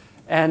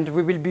 And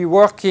we will be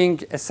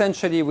working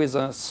essentially with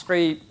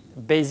three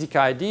basic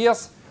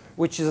ideas,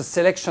 which is a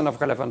selection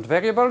of relevant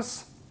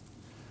variables,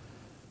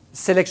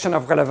 selection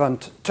of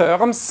relevant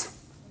terms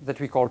that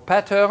we call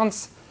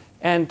patterns,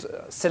 and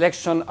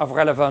selection of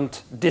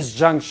relevant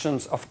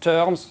disjunctions of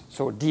terms,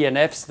 so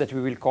DNFs that we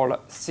will call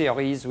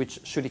theories, which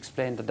should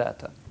explain the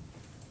data.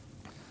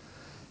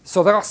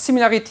 So there are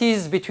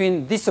similarities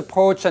between this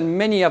approach and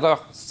many other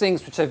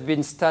things which have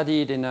been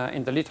studied in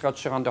the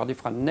literature under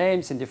different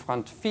names in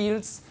different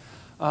fields.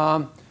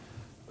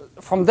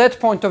 From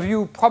that point of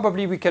view,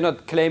 probably we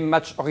cannot claim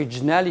much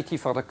originality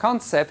for the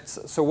concepts.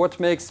 So what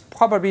makes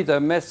probably the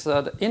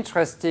method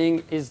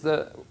interesting is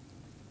the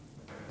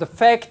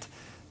fact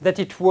that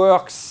it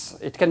works.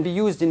 It can be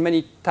used in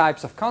many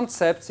types of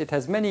concepts. It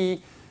has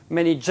many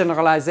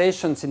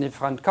generalizations in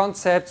different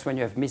concepts, when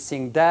you have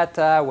missing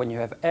data, when you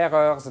have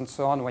errors, and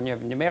so on, when you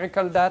have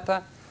numerical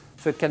data.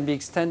 So it can be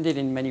extended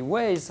in many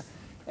ways.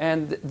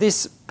 And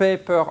this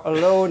paper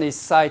alone is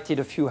cited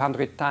a few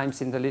hundred times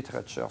in the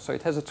literature. So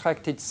it has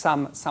attracted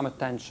some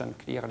attention,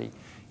 clearly,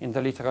 in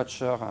the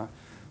literature,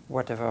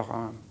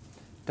 whatever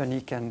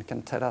Tony can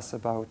tell us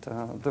about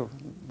the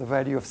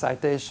value of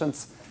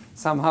citations.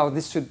 Somehow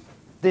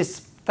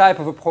this type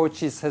of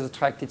approaches has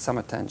attracted some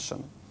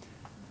attention.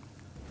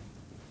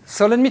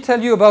 So let me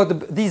tell you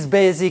about these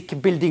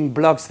basic building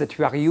blocks that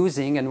we are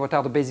using and what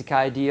are the basic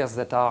ideas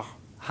that are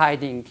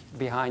hiding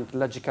behind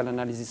logical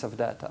analysis of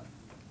data.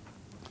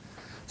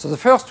 So the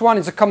first one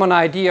is a common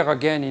idea,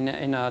 again,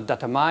 in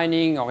data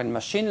mining or in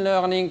machine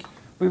learning.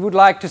 We would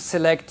like to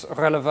select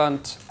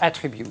relevant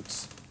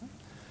attributes.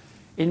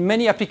 In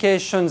many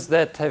applications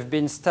that have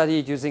been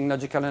studied using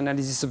logical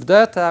analysis of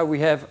data, we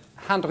have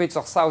hundreds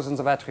or thousands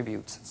of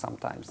attributes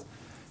sometimes.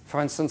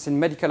 For instance, in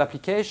medical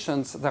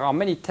applications, there are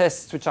many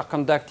tests which are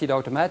conducted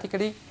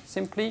automatically,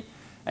 simply,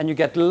 and you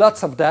get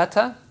lots of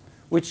data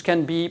which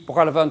can be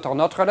relevant or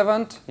not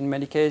relevant. In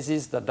many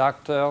cases, the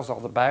doctors or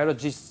the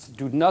biologists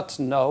do not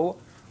know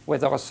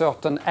whether a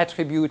certain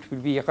attribute will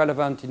be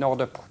relevant in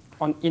order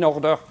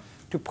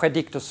to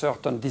predict a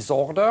certain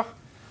disorder.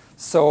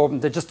 So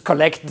they just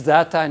collect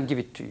data and give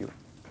it to you.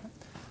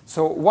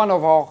 So one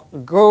of our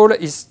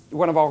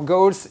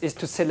goals is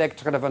to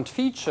select relevant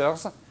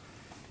features,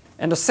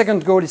 and the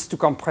second goal is to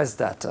compress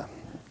data.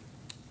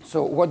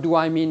 So what do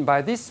I mean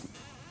by this?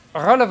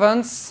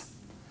 Relevance.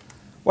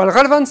 Well,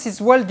 relevance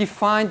is well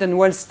defined and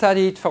well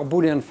studied for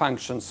Boolean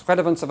functions.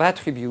 Relevance of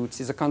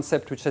attributes is a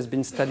concept which has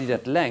been studied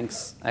at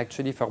length,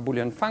 actually, for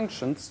Boolean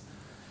functions.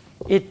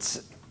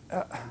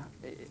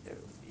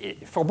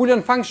 For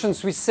Boolean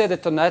functions, we say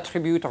that an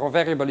attribute or a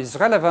variable is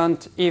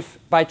relevant if,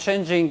 by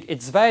changing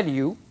its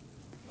value,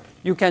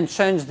 you can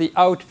change the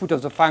output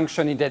of the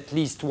function in at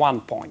least one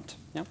point.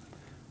 Yeah?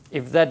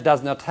 If that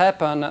does not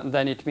happen,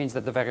 then it means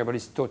that the variable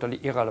is totally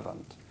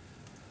irrelevant.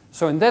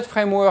 So in that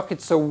framework,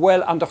 it's a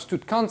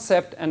well-understood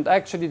concept, and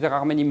actually there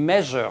are many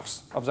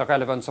measures of the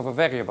relevance of a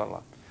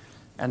variable.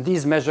 And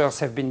these measures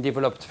have been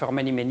developed for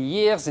many, many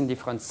years in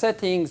different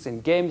settings,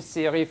 in game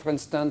theory, for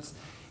instance,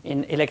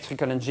 in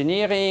electrical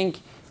engineering,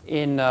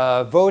 in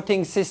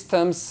voting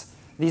systems.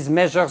 These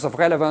measures of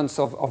relevance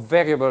of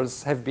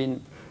variables have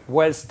been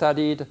well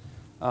studied.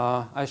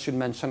 I should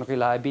mention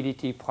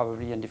reliability,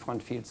 probably in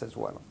different fields as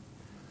well.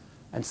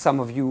 And some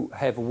of you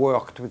have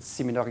worked with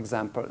similar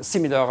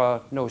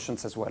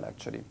notions as well,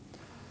 actually.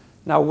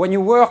 Now, when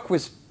you work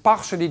with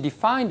partially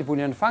defined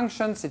Boolean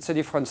functions, it's a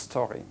different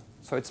story.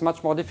 So it's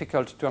much more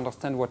difficult to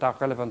understand what are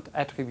relevant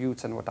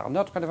attributes and what are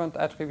not relevant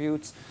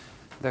attributes.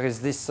 There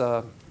is this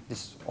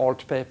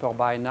old paper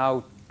by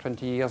now,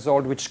 20 years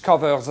old, which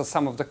covers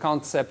some of the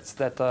concepts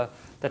that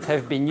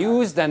have been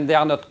used, and they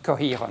are not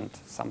coherent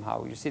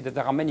somehow. You see that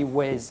there are many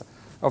ways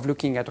of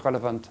looking at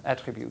relevant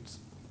attributes.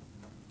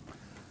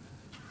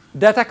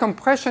 Data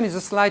compression is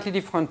a slightly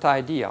different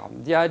idea.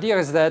 The idea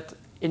is that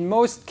in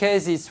most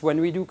cases,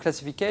 when we do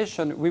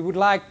classification, we would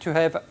like to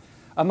have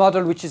a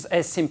model which is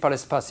as simple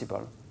as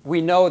possible. We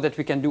know that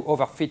we can do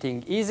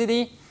overfitting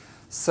easily.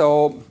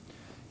 So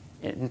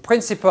in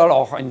principle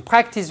or in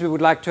practice, we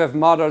would like to have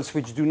models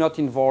which do not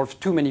involve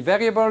too many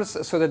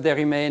variables so that they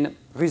remain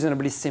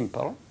reasonably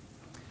simple.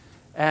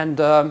 And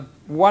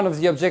one of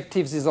the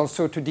objectives is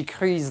also to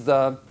decrease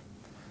the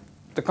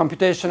the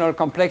computational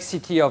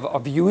complexity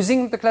of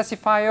using the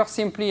classifier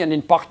simply, and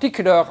in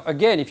particular,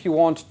 again, if you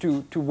want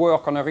to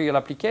work on a real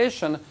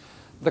application,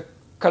 the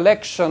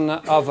collection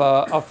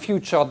of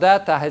future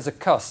data has a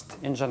cost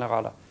in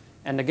general.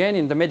 And again,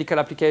 in the medical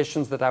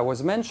applications that I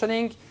was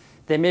mentioning,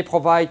 they may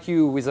provide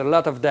you with a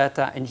lot of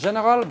data in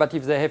general, but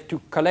if they have to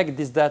collect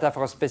this data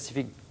for a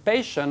specific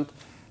patient,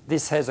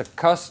 this has a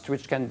cost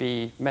which can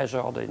be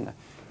measured in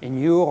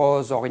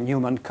euros or in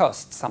human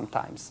costs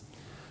sometimes.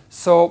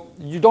 So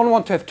you don't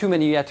want to have too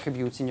many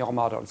attributes in your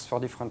models for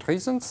different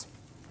reasons.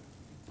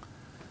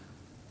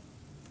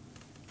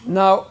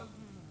 Now,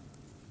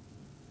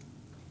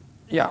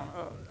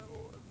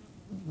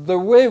 the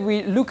way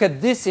we look at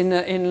this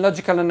in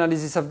logical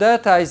analysis of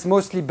data is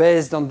mostly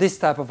based on this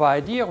type of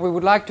idea. We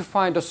would like to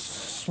find a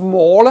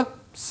small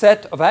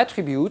set of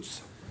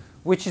attributes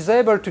which is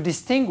able to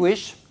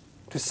distinguish,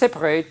 to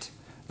separate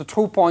the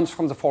true points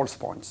from the false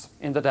points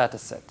in the data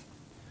set.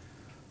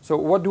 So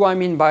what do I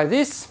mean by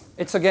this?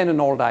 It's again an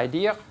old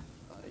idea.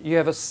 You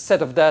have a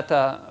set of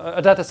data,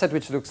 a data set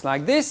which looks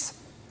like this,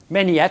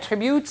 many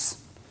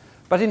attributes.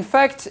 But in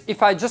fact,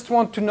 if I just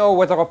want to know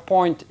whether a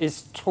point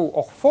is true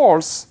or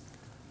false,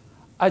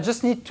 I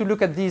just need to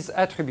look at these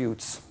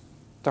attributes,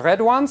 the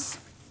red ones.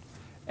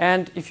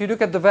 And if you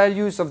look at the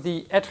values of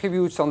the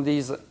attributes on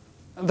these,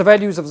 the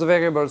values of the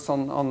variables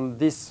on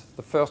this,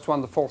 the first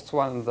one, the fourth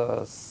one,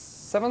 the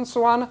seventh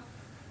one,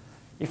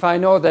 if I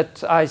know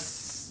that I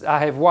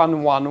have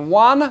 1, 1,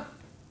 1,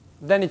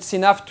 then it's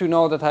enough to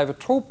know that I have a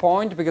true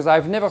point because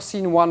I've never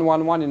seen 1,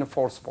 1, 1 in a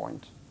false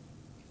point.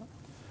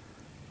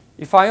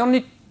 If I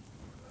only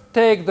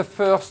take the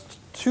first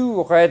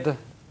two red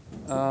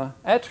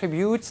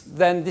attributes,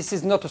 then this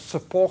is not a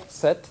support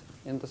set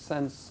in the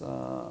sense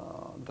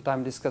that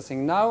I'm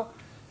discussing now,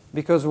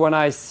 because when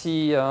I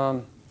see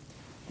 0,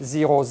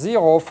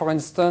 0, for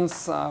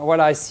instance,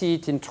 well, I see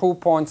it in true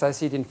points, I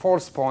see it in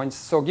false points.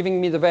 So giving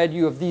me the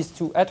value of these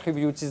two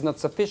attributes is not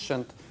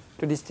sufficient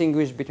to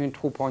distinguish between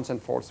true points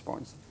and false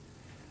points.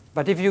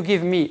 But if you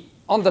give me,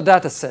 on the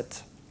data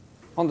set,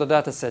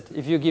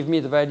 if you give me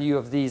the value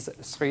of these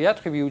three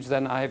attributes,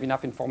 then I have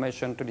enough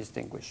information to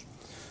distinguish.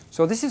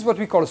 So this is what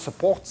we call a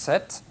support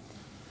set.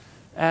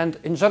 And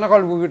in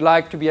general, we would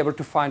like to be able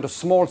to find a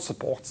small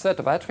support set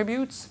of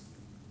attributes.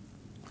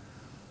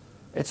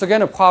 It's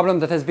again a problem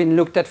that has been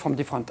looked at from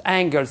different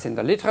angles in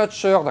the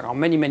literature. There are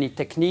many, many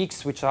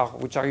techniques which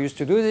are used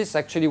to do this.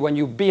 Actually, when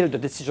you build a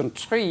decision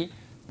tree,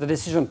 the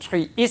decision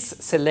tree is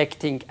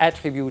selecting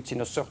attributes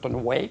in a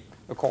certain way,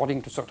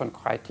 according to certain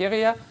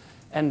criteria.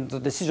 And the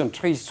decision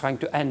tree is trying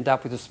to end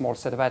up with a small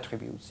set of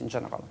attributes in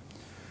general.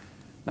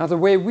 Now, the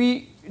way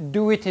we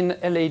do it in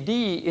LAD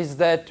is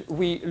that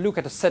we look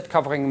at a set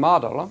covering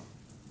model.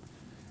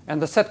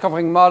 And the set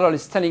covering model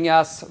is telling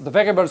us, the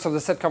variables of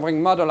the set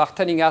covering model are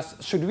telling us,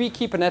 should we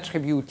keep an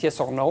attribute, yes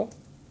or no?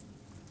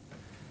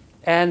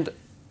 And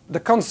the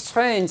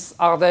constraints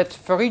are that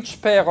for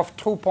each pair of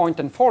true point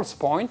and false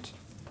point,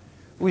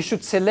 we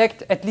should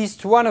select at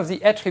least one of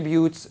the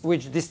attributes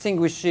which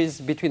distinguishes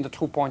between the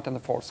true point and the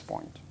false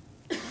point.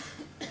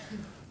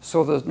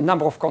 So the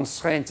number of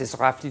constraints is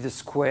roughly the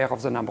square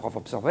of the number of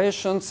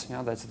observations.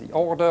 That's the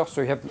order.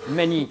 So you have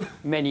many,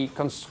 many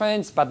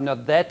constraints, but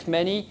not that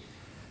many.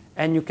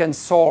 And you can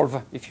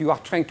solve, if you are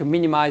trying to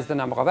minimize the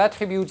number of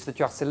attributes that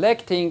you are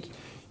selecting,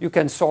 you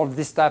can solve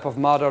this type of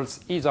models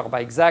either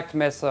by exact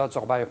methods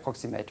or by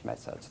approximate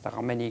methods. There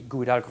are many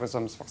good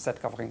algorithms for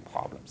set covering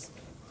problems.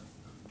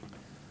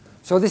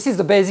 So this is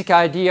the basic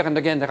idea. And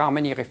again, there are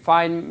many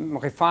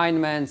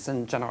refinements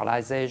and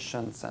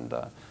generalizations and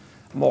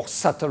more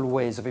subtle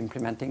ways of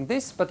implementing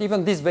this. But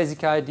even this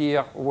basic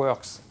idea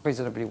works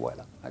reasonably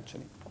well,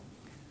 actually.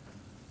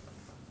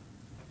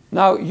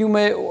 Now, you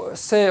may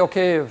say,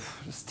 OK,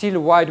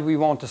 still, why do we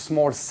want a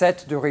small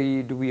set? Do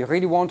we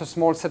really want a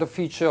small set of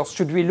features?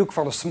 Should we look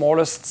for the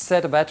smallest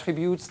set of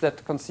attributes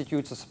that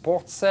constitutes a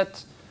support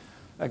set?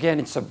 Again,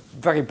 it's a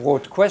very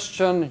broad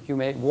question. You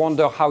may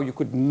wonder how you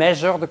could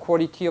measure the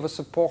quality of a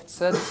support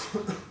set.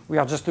 We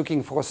are just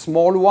looking for a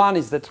small one.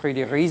 Is that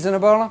really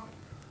reasonable?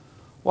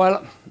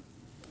 Well,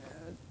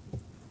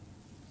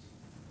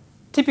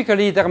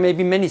 typically, there may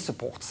be many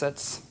support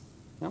sets.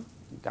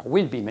 There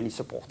will be many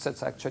support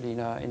sets, actually,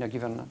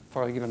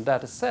 for a given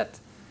data set.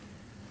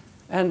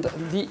 And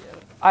the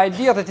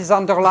idea that is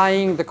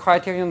underlying the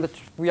criterion that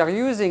we are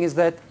using is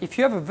that if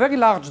you have a very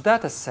large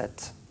data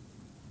set,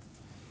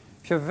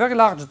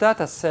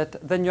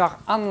 then you are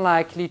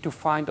unlikely to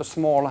find a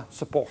small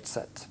support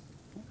set.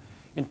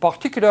 In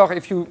particular,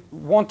 if you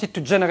wanted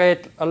to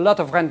generate a lot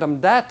of random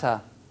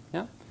data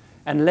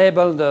and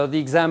label the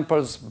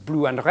examples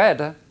blue and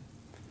red,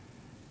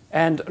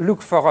 and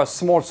look for a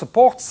small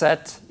support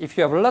set, if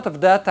you have a lot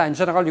of data, in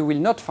general, you will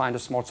not find a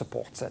small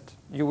support set.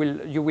 You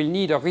will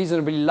need a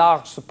reasonably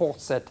large support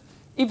set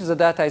if the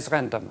data is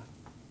random.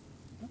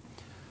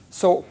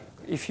 So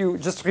if you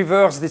just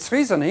reverse this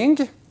reasoning,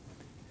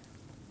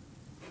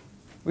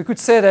 we could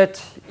say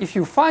that if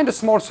you find a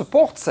small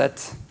support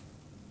set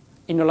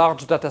in a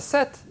large data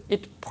set,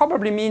 it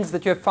probably means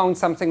that you have found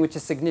something which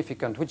is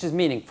significant, which is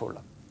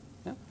meaningful.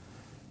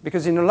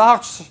 Because in a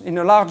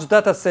large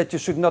data set, you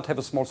should not have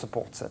a small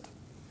support set.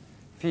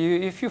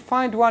 If you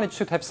find one, it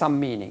should have some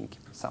meaning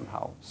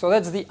somehow. So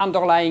that's the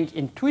underlying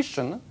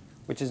intuition,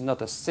 which is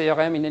not a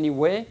theorem in any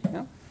way.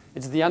 Yeah?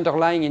 It's the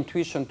underlying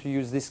intuition to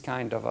use this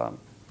kind of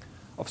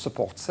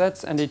support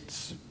sets. And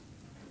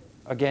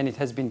again, it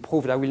has been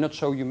proved. I will not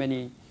show you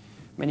many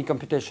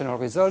computational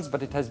results,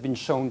 but it has been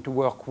shown to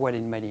work well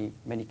in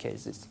many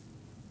cases.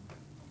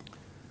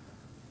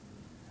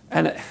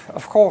 And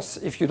of course,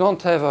 if you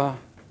don't have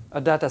a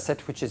data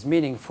set which is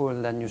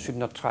meaningful, then you should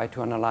not try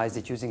to analyze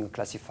it using a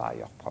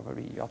classifier.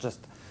 Probably you're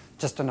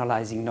just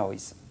analyzing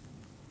noise.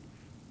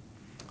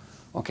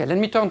 Okay, let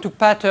me turn to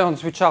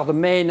patterns, which are the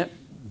main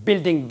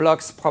building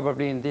blocks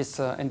probably in this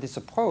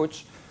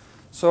approach.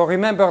 So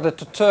remember that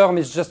the term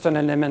is just an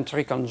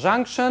elementary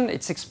conjunction.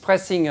 It's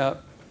expressing a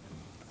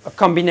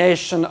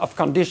combination of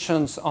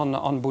conditions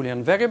on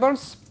Boolean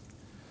variables.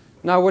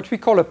 Now, what we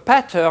call a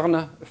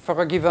pattern for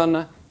a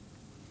given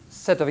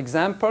set of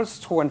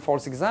examples, true and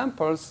false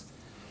examples,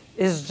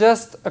 is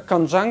just a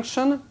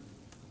conjunction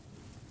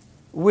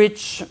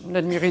which,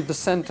 let me read the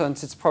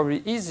sentence, it's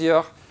probably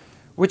easier,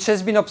 which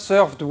has been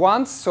observed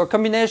once, so a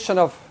combination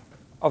of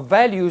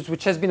values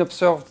which has been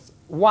observed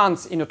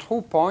once in a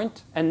true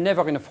point and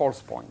never in a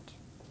false point.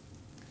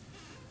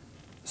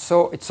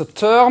 So it's a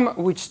term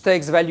which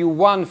takes value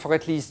 1 for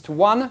at least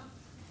one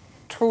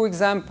true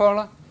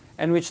example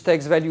and which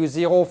takes value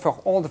 0 for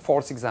all the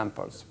false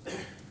examples.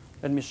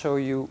 Let me show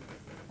you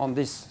on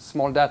this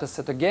small data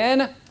set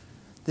again.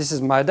 This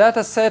is my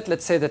data set.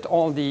 Let's say that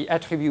all the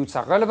attributes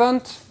are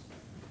relevant.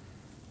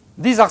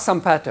 These are some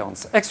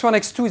patterns. x1,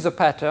 x2 is a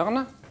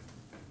pattern.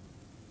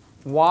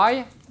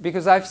 Why?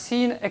 Because I've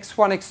seen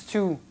x1,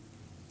 x2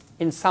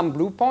 in some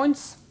blue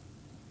points,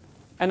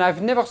 and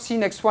I've never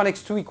seen x1,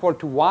 x2 equal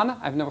to 1.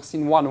 I've never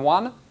seen 1,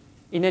 1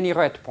 in any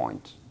red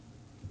point.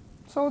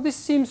 So this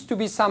seems to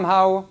be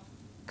somehow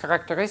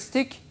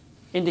characteristic,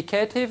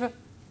 indicative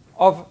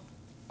of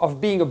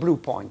being a blue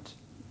point.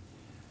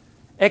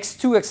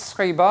 x2,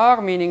 x3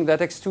 bar, meaning that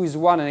x2 is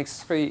 1 and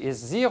x3 is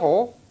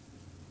 0.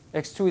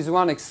 x2 is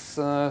 1,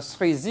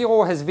 x3 is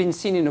 0, has been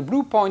seen in a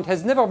blue point,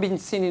 has never been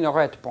seen in a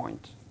red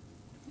point.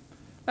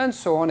 And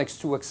so on,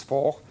 x2,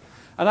 x4.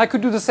 And I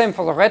could do the same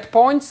for the red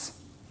points.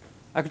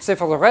 I could say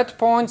for the red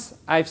points,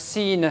 I've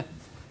seen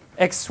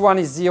x1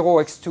 is 0,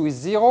 x2 is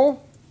 0,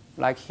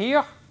 like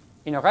here,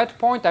 in a red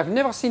point. I've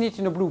never seen it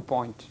in a blue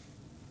point.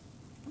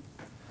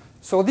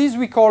 So these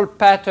we call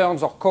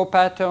patterns or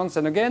co-patterns.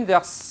 And again, they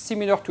are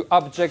similar to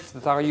objects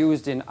that are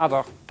used in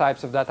other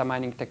types of data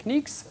mining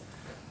techniques.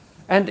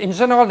 And in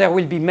general, there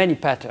will be many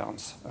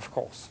patterns, of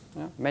course.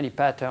 Yeah? Many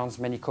patterns,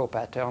 many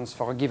co-patterns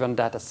for a given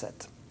data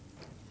set.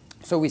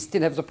 So we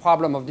still have the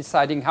problem of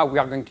deciding how we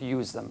are going to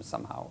use them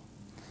somehow.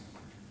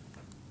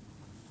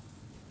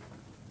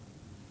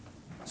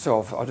 So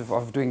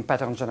of doing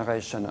pattern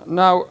generation.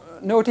 Now,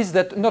 notice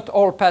that not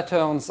all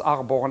patterns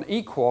are born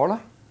equal.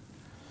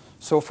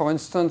 So for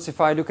instance, if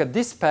I look at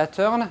this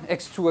pattern,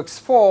 x2,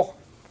 x4,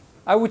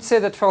 I would say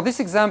that for this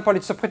example,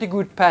 it's a pretty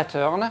good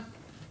pattern,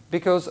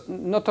 because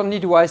not only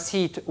do I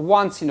see it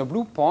once in a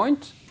blue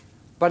point,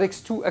 but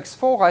x2,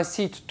 x4, I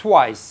see it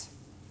twice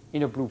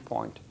in a blue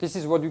point. This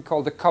is what we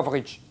call the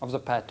coverage of the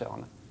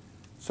pattern.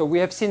 So we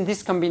have seen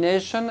this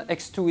combination,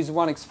 x2 is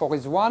 1, x4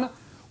 is 1.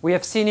 We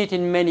have seen it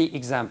in many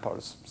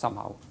examples,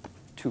 somehow,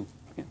 2.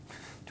 Yeah.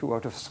 2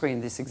 out of 3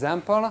 in this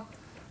example.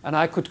 And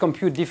I could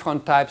compute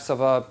different types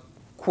of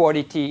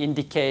quality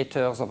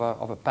indicators of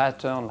a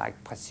pattern,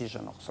 like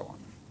precision or so on.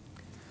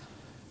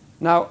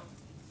 Now,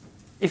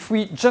 if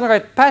we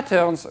generate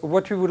patterns,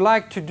 what we would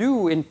like to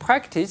do in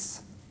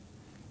practice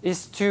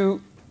is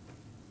to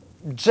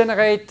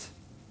generate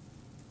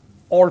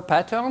all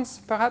patterns,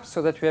 perhaps,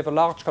 so that we have a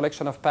large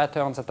collection of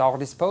patterns at our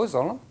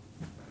disposal.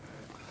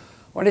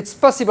 Well, it's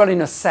possible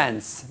in a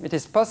sense. It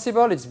is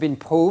possible, it's been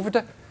proved,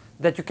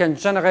 that you can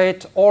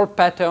generate all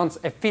patterns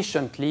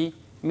efficiently,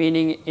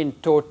 meaning in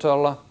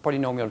total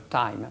polynomial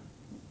time.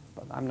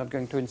 But I'm not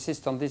going to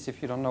insist on this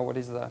if you don't know what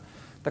is the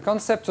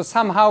concept. So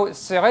somehow,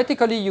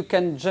 theoretically, you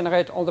can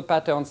generate all the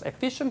patterns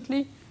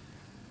efficiently.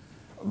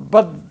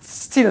 But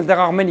still, there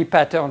are many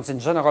patterns in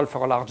general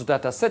for a large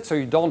data set, so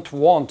you don't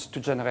want to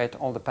generate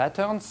all the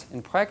patterns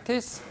in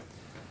practice.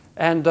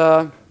 And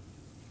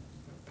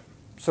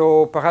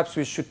so perhaps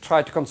we should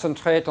try to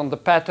concentrate on the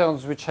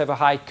patterns which have a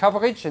high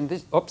coverage in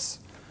this,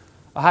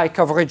 a high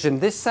coverage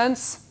in this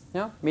sense,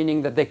 yeah?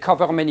 Meaning that they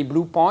cover many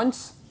blue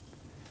points.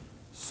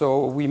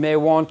 So we may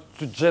want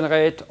to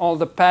generate all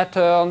the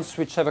patterns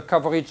which have a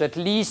coverage at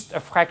least a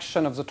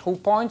fraction of the true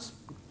points,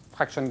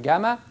 fraction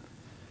gamma.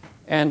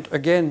 And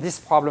again, this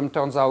problem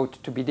turns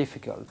out to be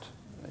difficult.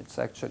 It's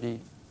actually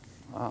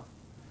an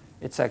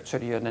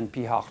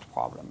NP-hard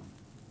problem.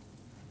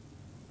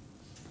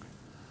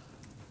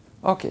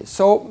 OK,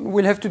 so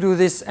we'll have to do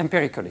this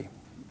empirically.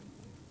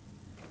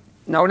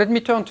 Now let me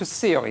turn to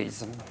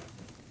theories.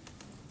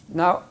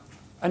 Now,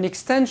 an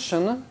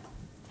extension,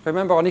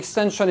 remember an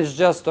extension is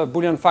just a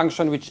Boolean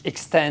function which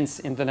extends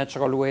in the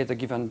natural way the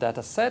given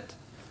data set.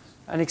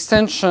 An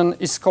extension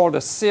is called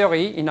a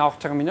theory in our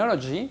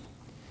terminology.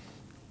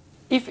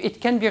 if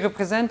it can be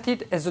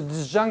represented as a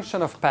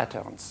disjunction of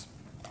patterns.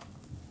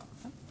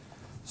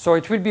 So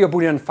it will be a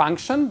Boolean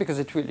function because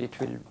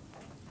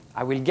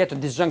I will get a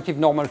disjunctive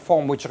normal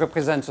form which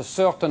represents a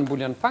certain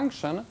Boolean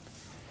function.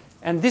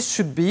 And this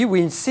should be,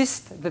 we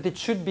insist that it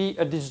should be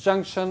a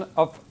disjunction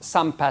of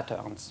some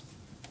patterns.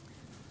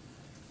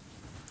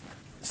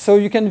 So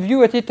you can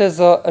view it as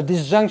a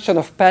disjunction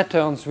of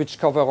patterns which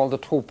cover all the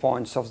true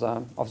points of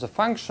the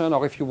function,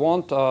 or if you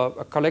want,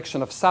 a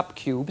collection of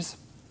subcubes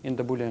in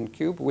the Boolean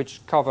cube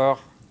which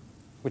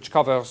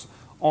covers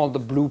all the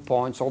blue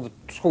points, all the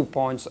true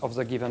points of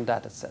the given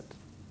data set.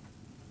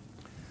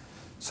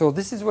 So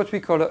this is what we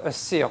call a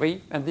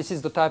theory, and this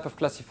is the type of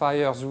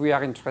classifiers we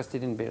are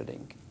interested in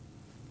building.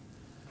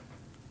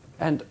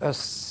 And a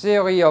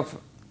theory of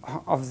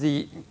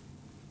the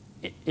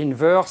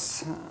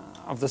inverse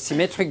of the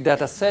symmetric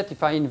data set,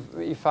 if I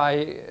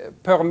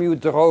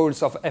permute the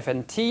roles of f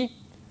and t,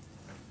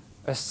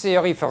 a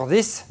theory for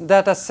this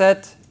data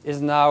set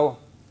is now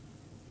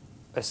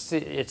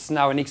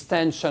an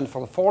extension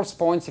for the false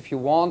points, if you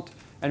want,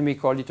 and we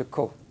call it a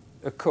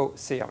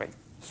co-theory.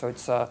 So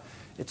it's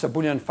a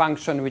Boolean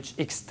function which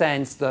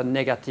extends the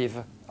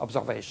negative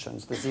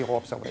observations, the zero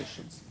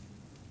observations.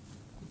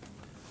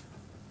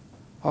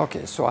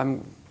 Okay,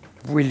 so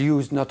will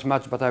use not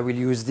much, but I will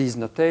use these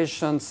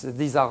notations.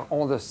 These are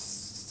all the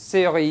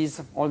series,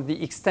 all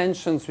the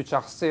extensions which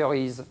are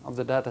series of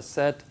the data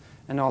set,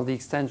 and all the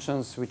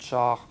extensions which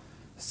are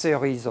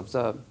series of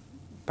the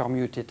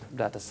permuted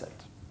data set.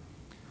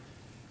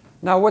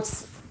 Now,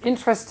 what's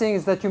interesting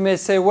is that you may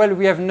say, well,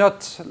 we have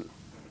not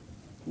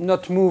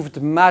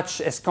moved much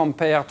as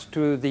compared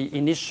to the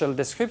initial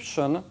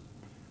description,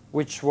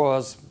 which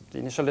was, the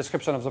initial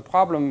description of the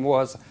problem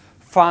was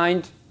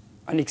find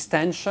an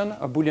extension,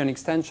 a Boolean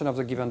extension of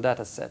the given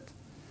data set.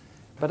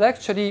 But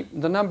actually,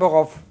 the number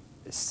of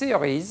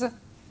series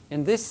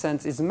in this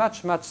sense is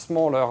much, much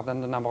smaller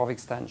than the number of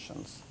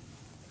extensions.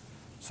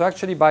 So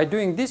actually, by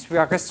doing this, we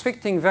are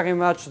restricting very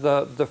much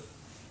the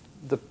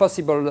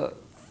possible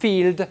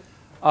field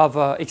of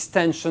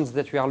extensions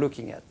that we are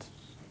looking at.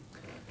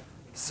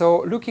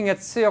 So looking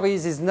at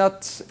series is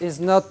not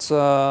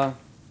a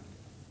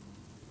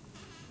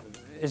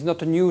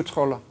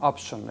neutral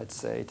option, let's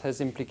say. It has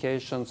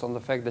implications on the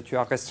fact that you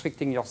are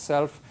restricting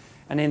yourself.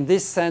 And in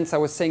this sense, I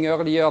was saying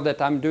earlier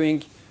that I'm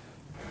doing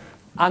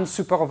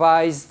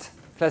unsupervised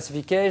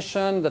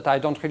classification, that I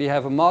don't really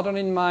have a model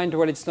in mind.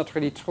 Well, it's not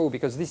really true,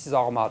 because this is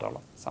our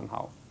model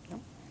somehow. Yeah.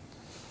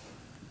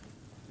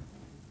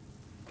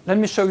 Let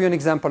me show you an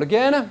example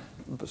again.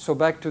 So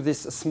back to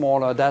this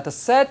smaller data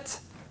set.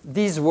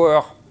 These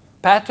were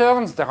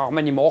patterns. There are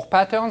many more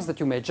patterns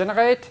that you may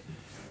generate.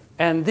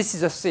 And this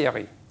is a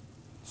theory.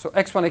 So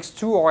x1,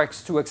 x2, or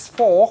x2,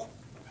 x4.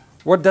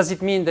 What does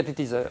it mean that it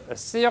is a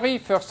theory?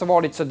 First of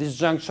all, it's a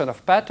disjunction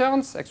of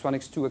patterns, x1,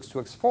 x2,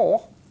 x2,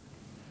 x4.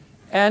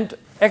 And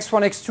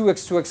x1, x2,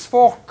 x2,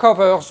 x4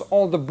 covers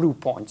all the blue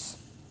points.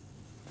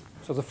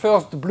 So the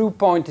first blue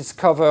point is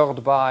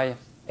covered by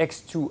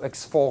x2,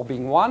 x4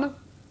 being 1,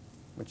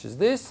 which is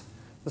this.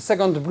 The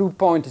second blue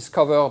point is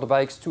covered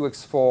by x2,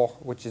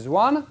 x4, which is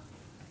 1.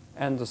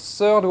 And the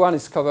third one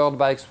is covered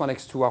by x1,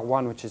 x2 are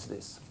 1, which is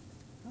this.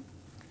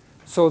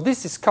 So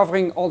this is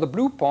covering all the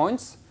blue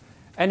points.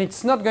 And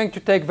it's not going to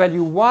take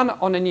value 1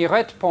 on any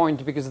red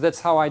point, because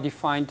that's how I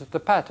defined the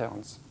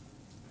patterns.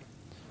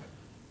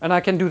 And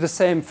I can do the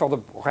same for the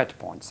red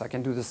points. I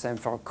can do the same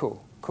for a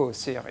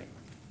co-theory.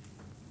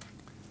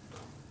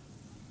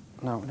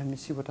 Now, let me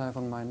see what I have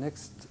on my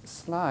next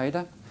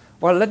slide.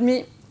 Well, let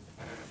me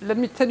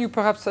tell you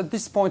perhaps at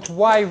this point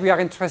why we are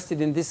interested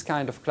in this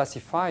kind of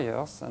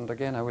classifiers. And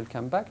again, I will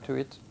come back to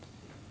it.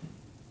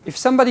 If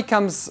somebody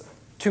comes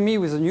to me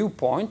with a new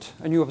point,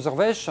 a new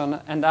observation,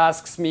 and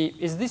asks me,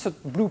 is this a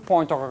blue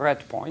point or a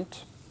red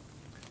point?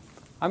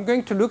 I'm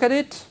going to look at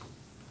it.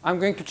 I'm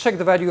going to check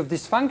the value of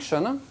this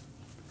function.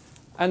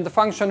 And the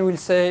function will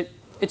say,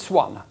 it's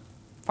 1.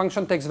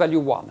 Function takes value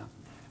 1.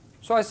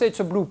 So I say it's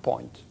a blue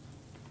point.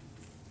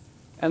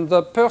 And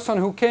the person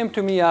who came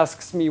to me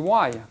asks me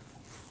why.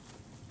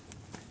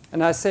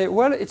 And I say,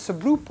 well, it's a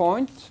blue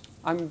point.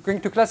 I'm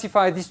going to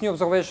classify this new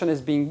observation as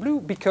being blue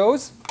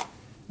because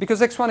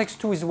x1,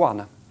 x2 is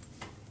 1.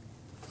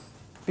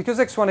 Because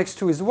x1,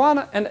 x2 is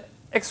 1, and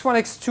x1,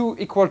 x2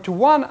 equal to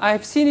 1,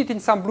 I've seen it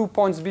in some blue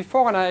points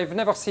before, and I've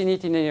never seen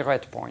it in any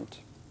red point.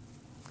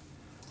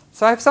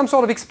 So I have some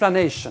sort of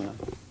explanation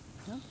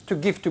to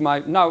give to my...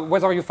 Now,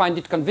 whether you find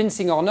it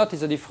convincing or not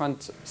is a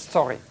different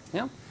story.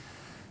 Yeah?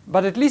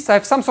 But at least I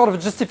have some sort of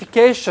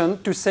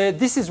justification to say,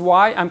 this is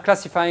why I'm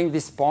classifying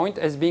this point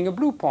as being a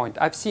blue point.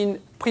 I've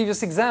seen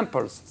previous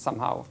examples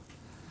somehow.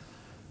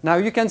 Now,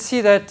 you can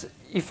see that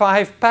if I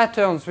have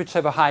patterns which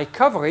have a high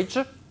coverage,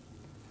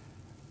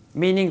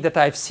 meaning that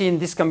I've seen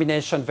this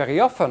combination very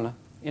often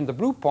in the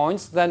blue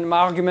points, then my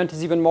argument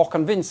is even more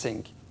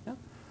convincing. Yeah?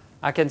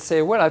 I can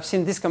say, well, I've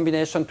seen this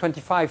combination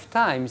 25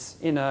 times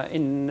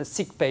in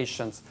sick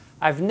patients.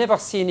 I've never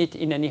seen it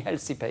in any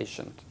healthy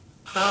patient.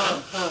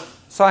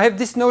 So I have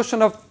this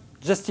notion of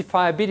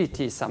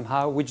justifiability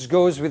somehow, which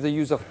goes with the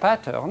use of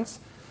patterns.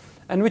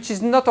 and which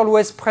is not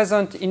always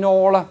present in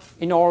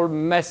all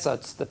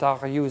methods that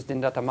are used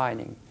in data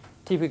mining.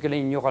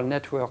 Typically in neural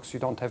networks, you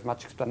don't have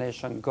much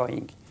explanation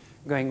going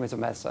with the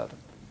method.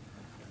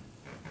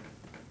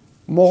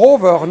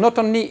 Moreover, not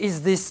only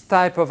is this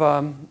type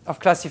of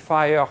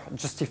classifier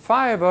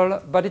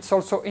justifiable, but it's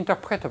also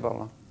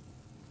interpretable.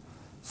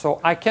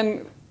 So I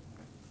can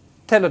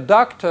tell a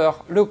doctor,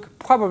 look,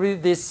 probably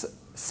this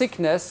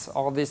sickness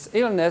or this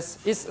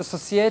illness is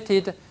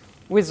associated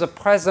with the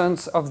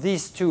presence of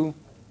these two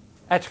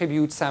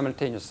attributes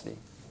simultaneously.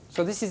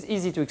 So this is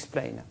easy to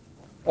explain,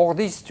 or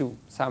these two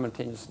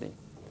simultaneously.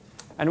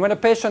 And when a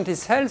patient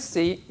is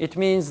healthy, it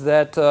means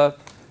that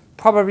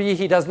probably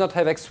he does not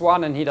have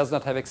X1 and he does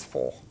not have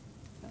X4.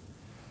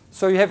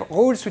 So you have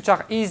rules which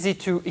are easy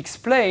to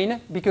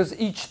explain because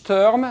each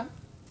term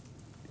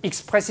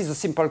expresses a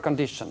simple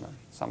condition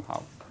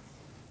somehow.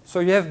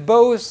 So you have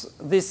both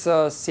this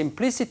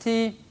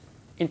simplicity,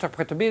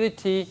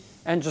 interpretability,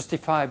 and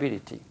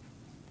justifiability.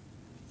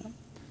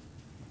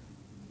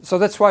 So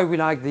that's why we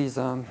like these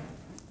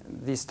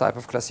type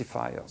of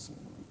classifiers.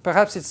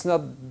 Perhaps it's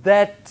not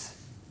that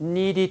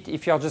needed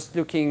if you're just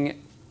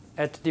looking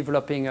at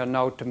developing an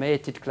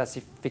automated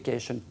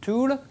classification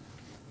tool.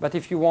 But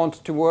if you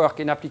want to work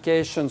in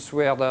applications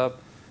where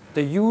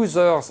the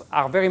users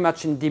are very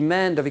much in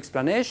demand of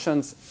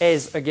explanations,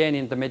 as again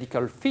in the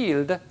medical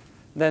field,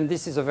 then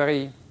this is a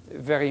very,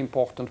 very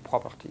important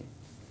property.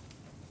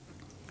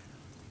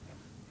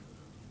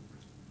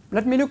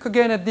 Let me look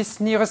again at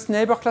this nearest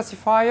neighbor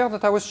classifier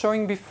that I was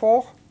showing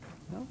before.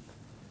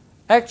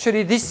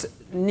 Actually, this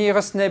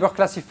nearest neighbor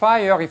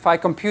classifier, if I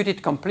compute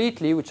it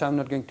completely, which I'm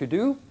not going to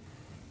do,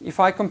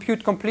 if I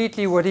compute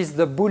completely what is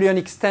the Boolean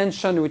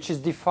extension which is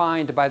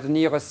defined by the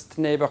nearest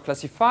neighbor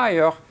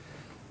classifier,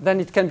 then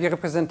it can be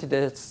represented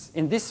as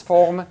in this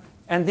form,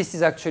 and this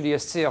is actually a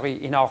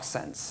theory in our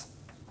sense.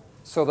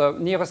 So the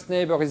nearest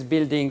neighbor is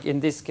building,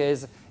 in this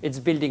case, it's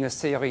building a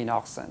theory in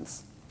our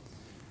sense.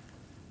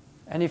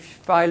 And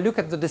if I look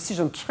at the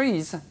decision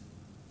trees,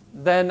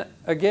 then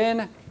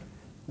again,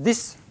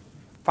 this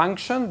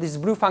function, this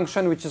blue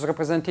function which is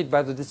represented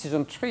by the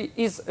decision tree,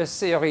 is a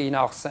theory in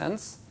our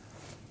sense.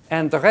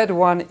 And the red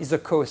one is a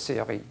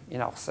co-theory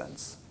in our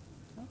sense.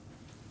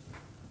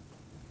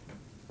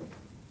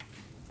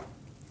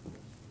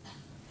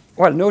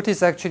 Well,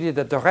 notice actually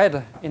that the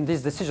red in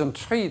this decision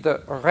tree,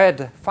 the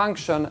red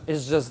function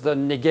is just the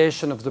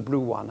negation of the blue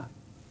one,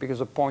 because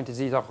the point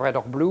is either red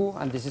or blue,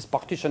 and this is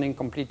partitioning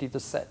completely the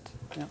set.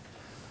 Yeah?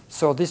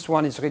 So this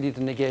one is really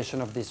the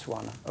negation of this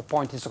one. A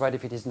point is red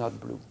if it is not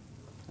blue,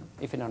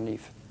 if and only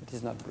if it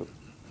is not blue.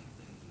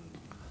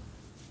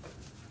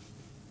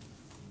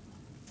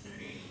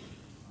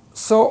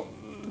 So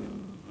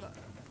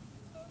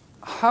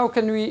how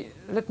can we,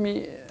 let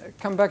me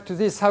come back to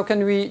this, how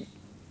can we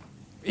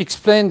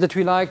explain that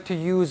we like to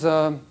use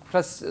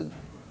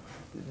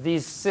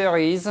these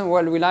series?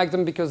 Well, we like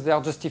them because they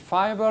are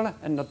justifiable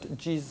and not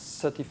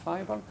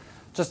G-certifiable.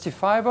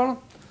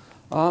 Justifiable.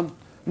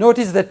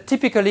 Notice that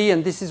typically,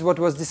 and this is what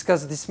was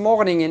discussed this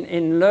morning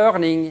in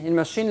learning, in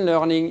machine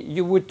learning,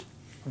 you would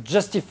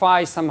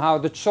justify somehow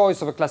the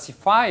choice of a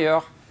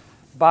classifier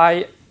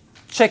by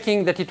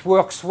checking that it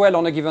works well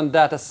on a given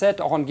data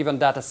set or on given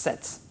data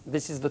sets.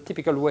 This is the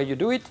typical way you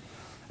do it.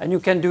 And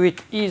you can do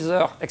it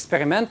either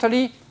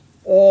experimentally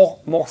or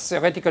more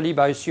theoretically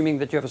by assuming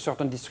that you have a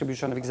certain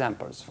distribution of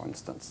examples, for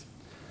instance.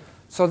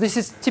 So this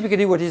is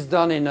typically what is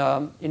done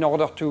in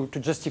order to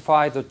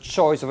justify the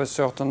choice of a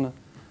certain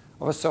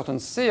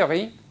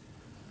theory.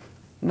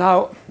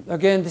 Now,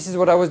 again, this is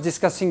what I was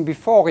discussing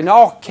before. In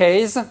our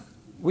case,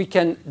 we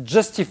can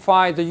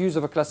justify the use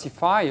of a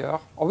classifier,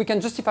 or we can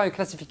justify a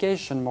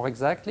classification more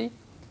exactly,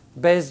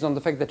 based on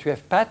the fact that we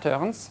have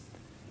patterns,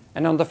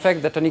 and on the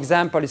fact that an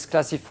example is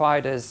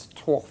classified as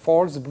true or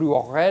false, blue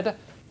or red,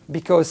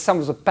 because some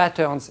of the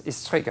patterns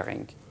is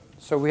triggering.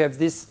 So we have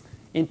this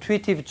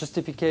intuitive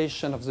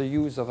justification of the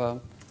use of a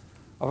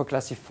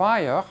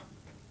classifier.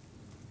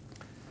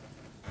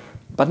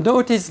 But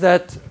notice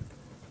that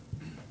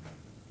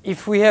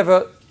if we have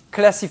a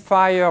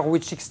classifier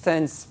which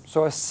extends,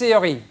 so a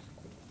theory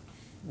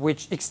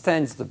which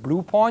extends the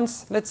blue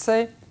points, let's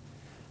say,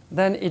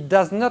 then it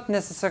does not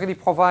necessarily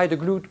provide a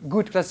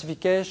good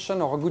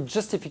classification or a good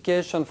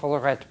justification for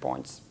the red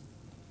points.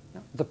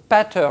 The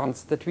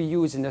patterns that we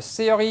use in a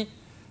theory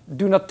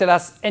do not tell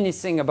us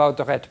anything about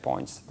the red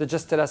points. They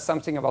just tell us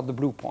something about the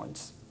blue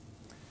points.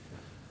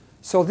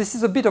 So this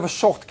is a bit of a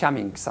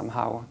shortcoming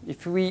somehow.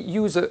 If we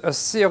use a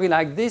theory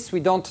like this, we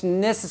don't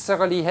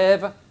necessarily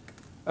have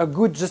a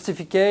good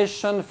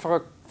justification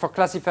for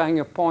classifying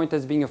a point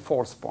as being a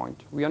false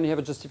point. We only have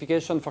a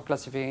justification for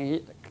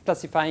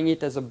classifying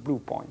it as a blue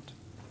point.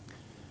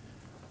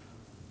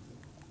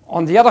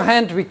 On the other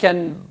hand, we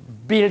can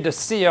build a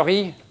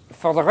theory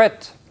for the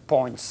red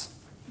points.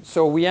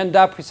 So we end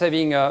up with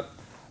having a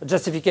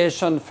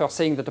justification for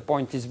saying that the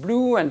point is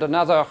blue and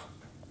another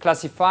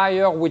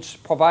classifier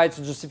which provides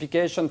a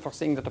justification for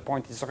saying that the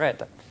point is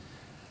red.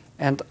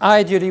 And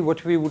ideally,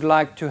 what we would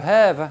like to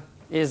have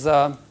is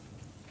a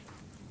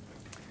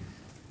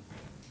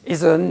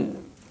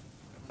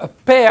a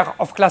pair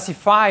of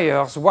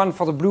classifiers, one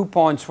for the blue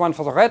points, one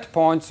for the red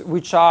points,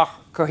 which are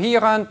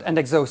coherent and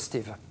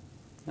exhaustive.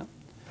 Yeah?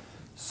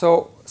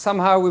 So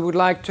somehow we would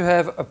like to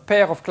have a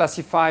pair of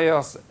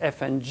classifiers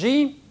F and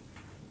G,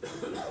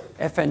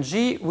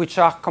 which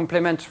are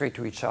complementary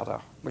to each other,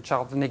 which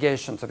are the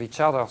negations of each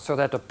other, so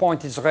that a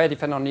point is red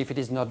if and only if it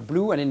is not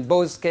blue. And in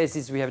both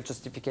cases, we have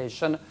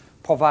justification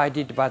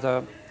provided by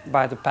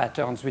the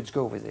patterns which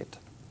go with it.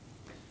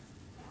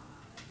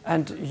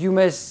 And you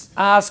may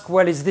ask,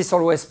 well, is this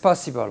always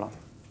possible?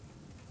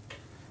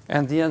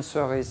 And the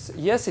answer is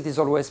yes, it is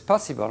always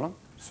possible.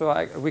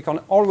 So we can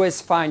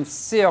always find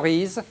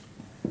series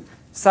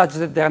such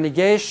that their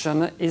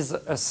negation is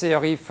a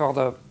series for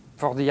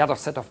the other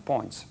set of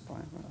points.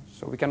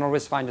 So we can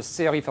always find a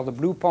series for the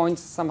blue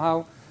points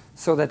somehow,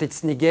 so that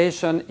its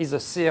negation is a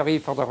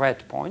series for the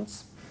red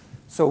points.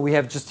 So we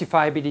have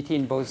justifiability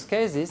in both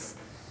cases.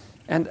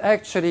 And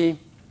actually,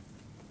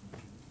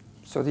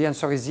 so the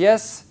answer is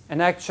yes.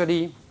 And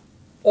actually,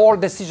 all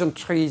decision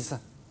trees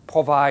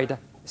provide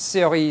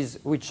series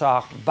which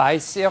are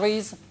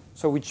bi-series,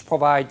 so which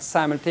provide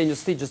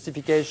simultaneously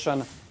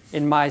justification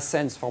in my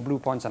sense for blue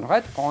points and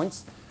red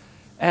points.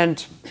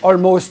 And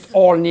almost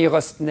all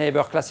nearest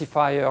neighbor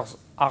classifiers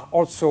are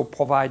also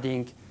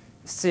providing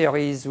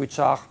series which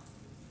are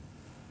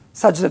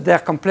such that their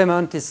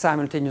complement is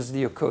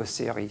simultaneously a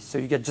co-series. So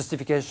you get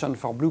justification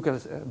for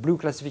blue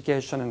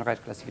classification and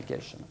red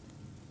classification.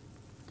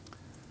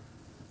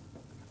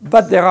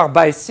 But there are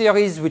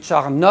bi-series which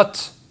are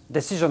not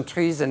decision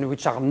trees and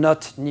which are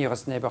not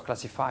nearest neighbor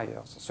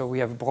classifiers. So we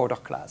have a broader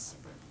class.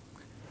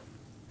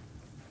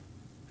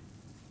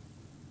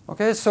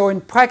 Okay, so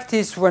in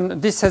practice, when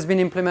this has been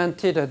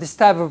implemented, this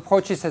type of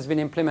approaches has been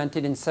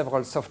implemented in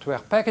several software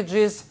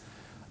packages.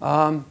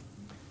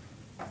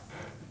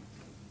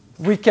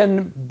 We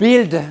can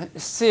build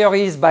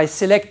series by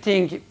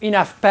selecting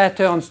enough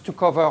patterns to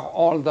cover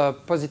all the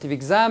positive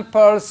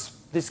examples.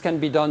 This can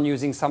be done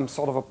using some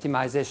sort of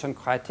optimization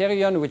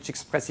criterion which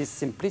expresses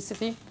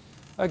simplicity.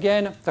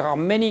 Again, there are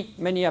many,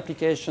 many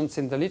applications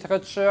in the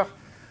literature.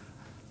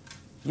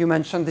 You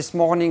mentioned this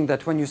morning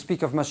that when you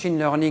speak of machine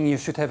learning, you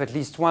should have at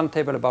least one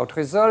table about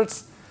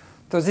results.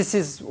 So this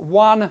is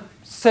one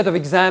set of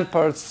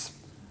examples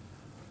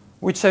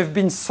which have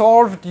been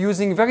solved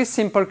using very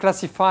simple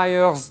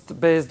classifiers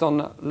based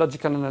on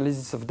logical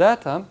analysis of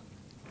data.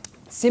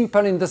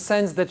 Simple in the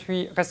sense that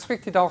we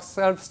restricted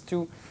ourselves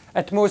to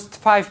at most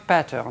 5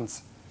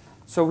 patterns.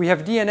 So we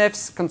have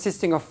DNFs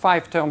consisting of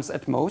 5 terms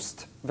at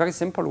most, very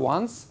simple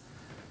ones.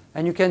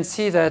 And you can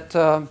see that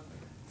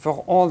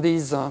for all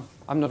these,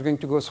 I'm not going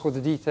to go through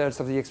the details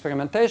of the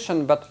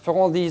experimentation, but for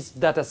all these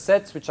data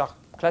sets, which are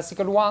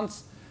classical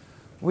ones,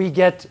 we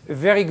get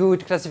very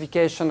good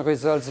classification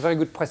results, very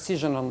good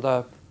precision on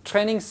the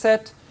training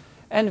set,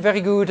 and very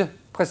good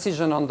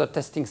precision on the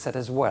testing set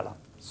as well.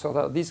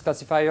 So these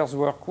classifiers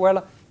work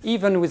well,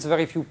 even with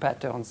very few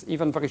patterns,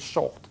 even very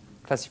short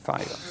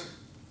classifiers.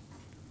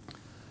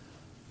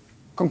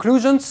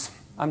 Conclusions,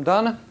 I'm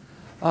done.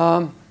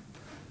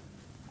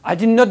 I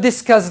did not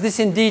discuss this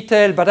in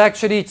detail, but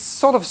actually it's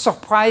sort of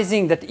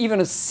surprising that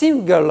even a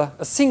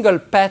single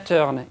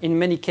pattern in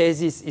many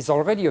cases is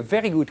already a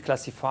very good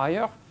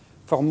classifier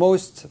for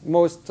most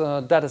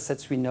data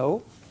sets we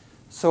know.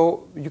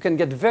 So you can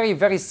get very,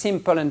 very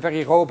simple and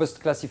very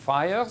robust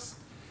classifiers.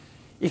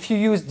 If you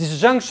use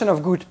disjunction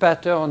of good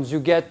patterns, you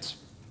get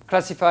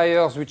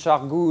classifiers which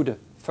are good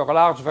for a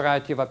large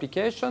variety of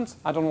applications.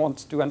 I don't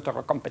want to enter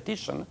a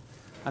competition.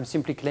 I'm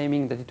simply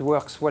claiming that it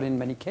works well in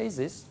many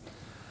cases.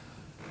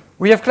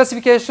 We have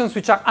classifications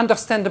which are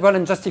understandable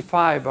and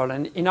justifiable.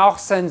 And in our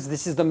sense,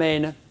 this is the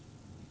main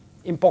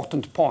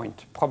important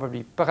point,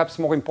 probably, perhaps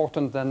more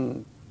important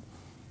than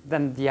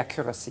the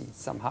accuracy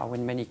somehow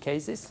in many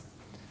cases.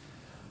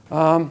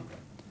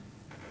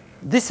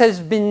 This has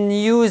been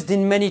used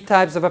in many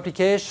types of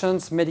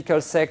applications,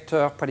 medical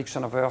sector,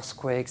 prediction of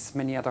earthquakes,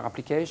 many other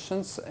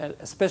applications,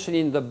 especially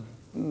in the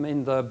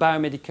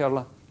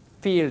biomedical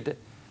field.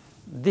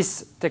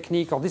 This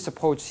technique or this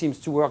approach seems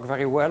to work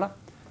very well.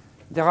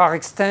 There are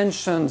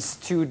extensions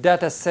to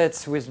data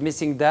sets with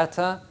missing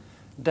data,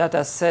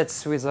 data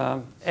sets with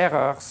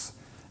errors,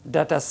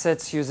 data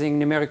sets using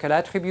numerical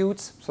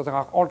attributes. So there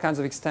are all kinds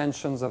of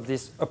extensions of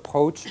this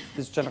approach,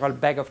 this general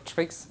bag of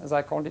tricks, as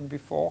I called it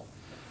before.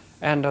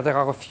 And there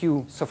are a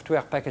few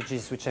software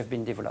packages which have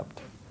been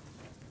developed.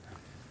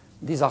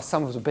 These are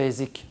some of the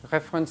basic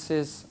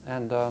references,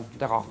 and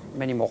there are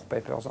many more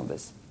papers on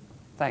this.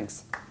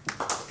 Thanks.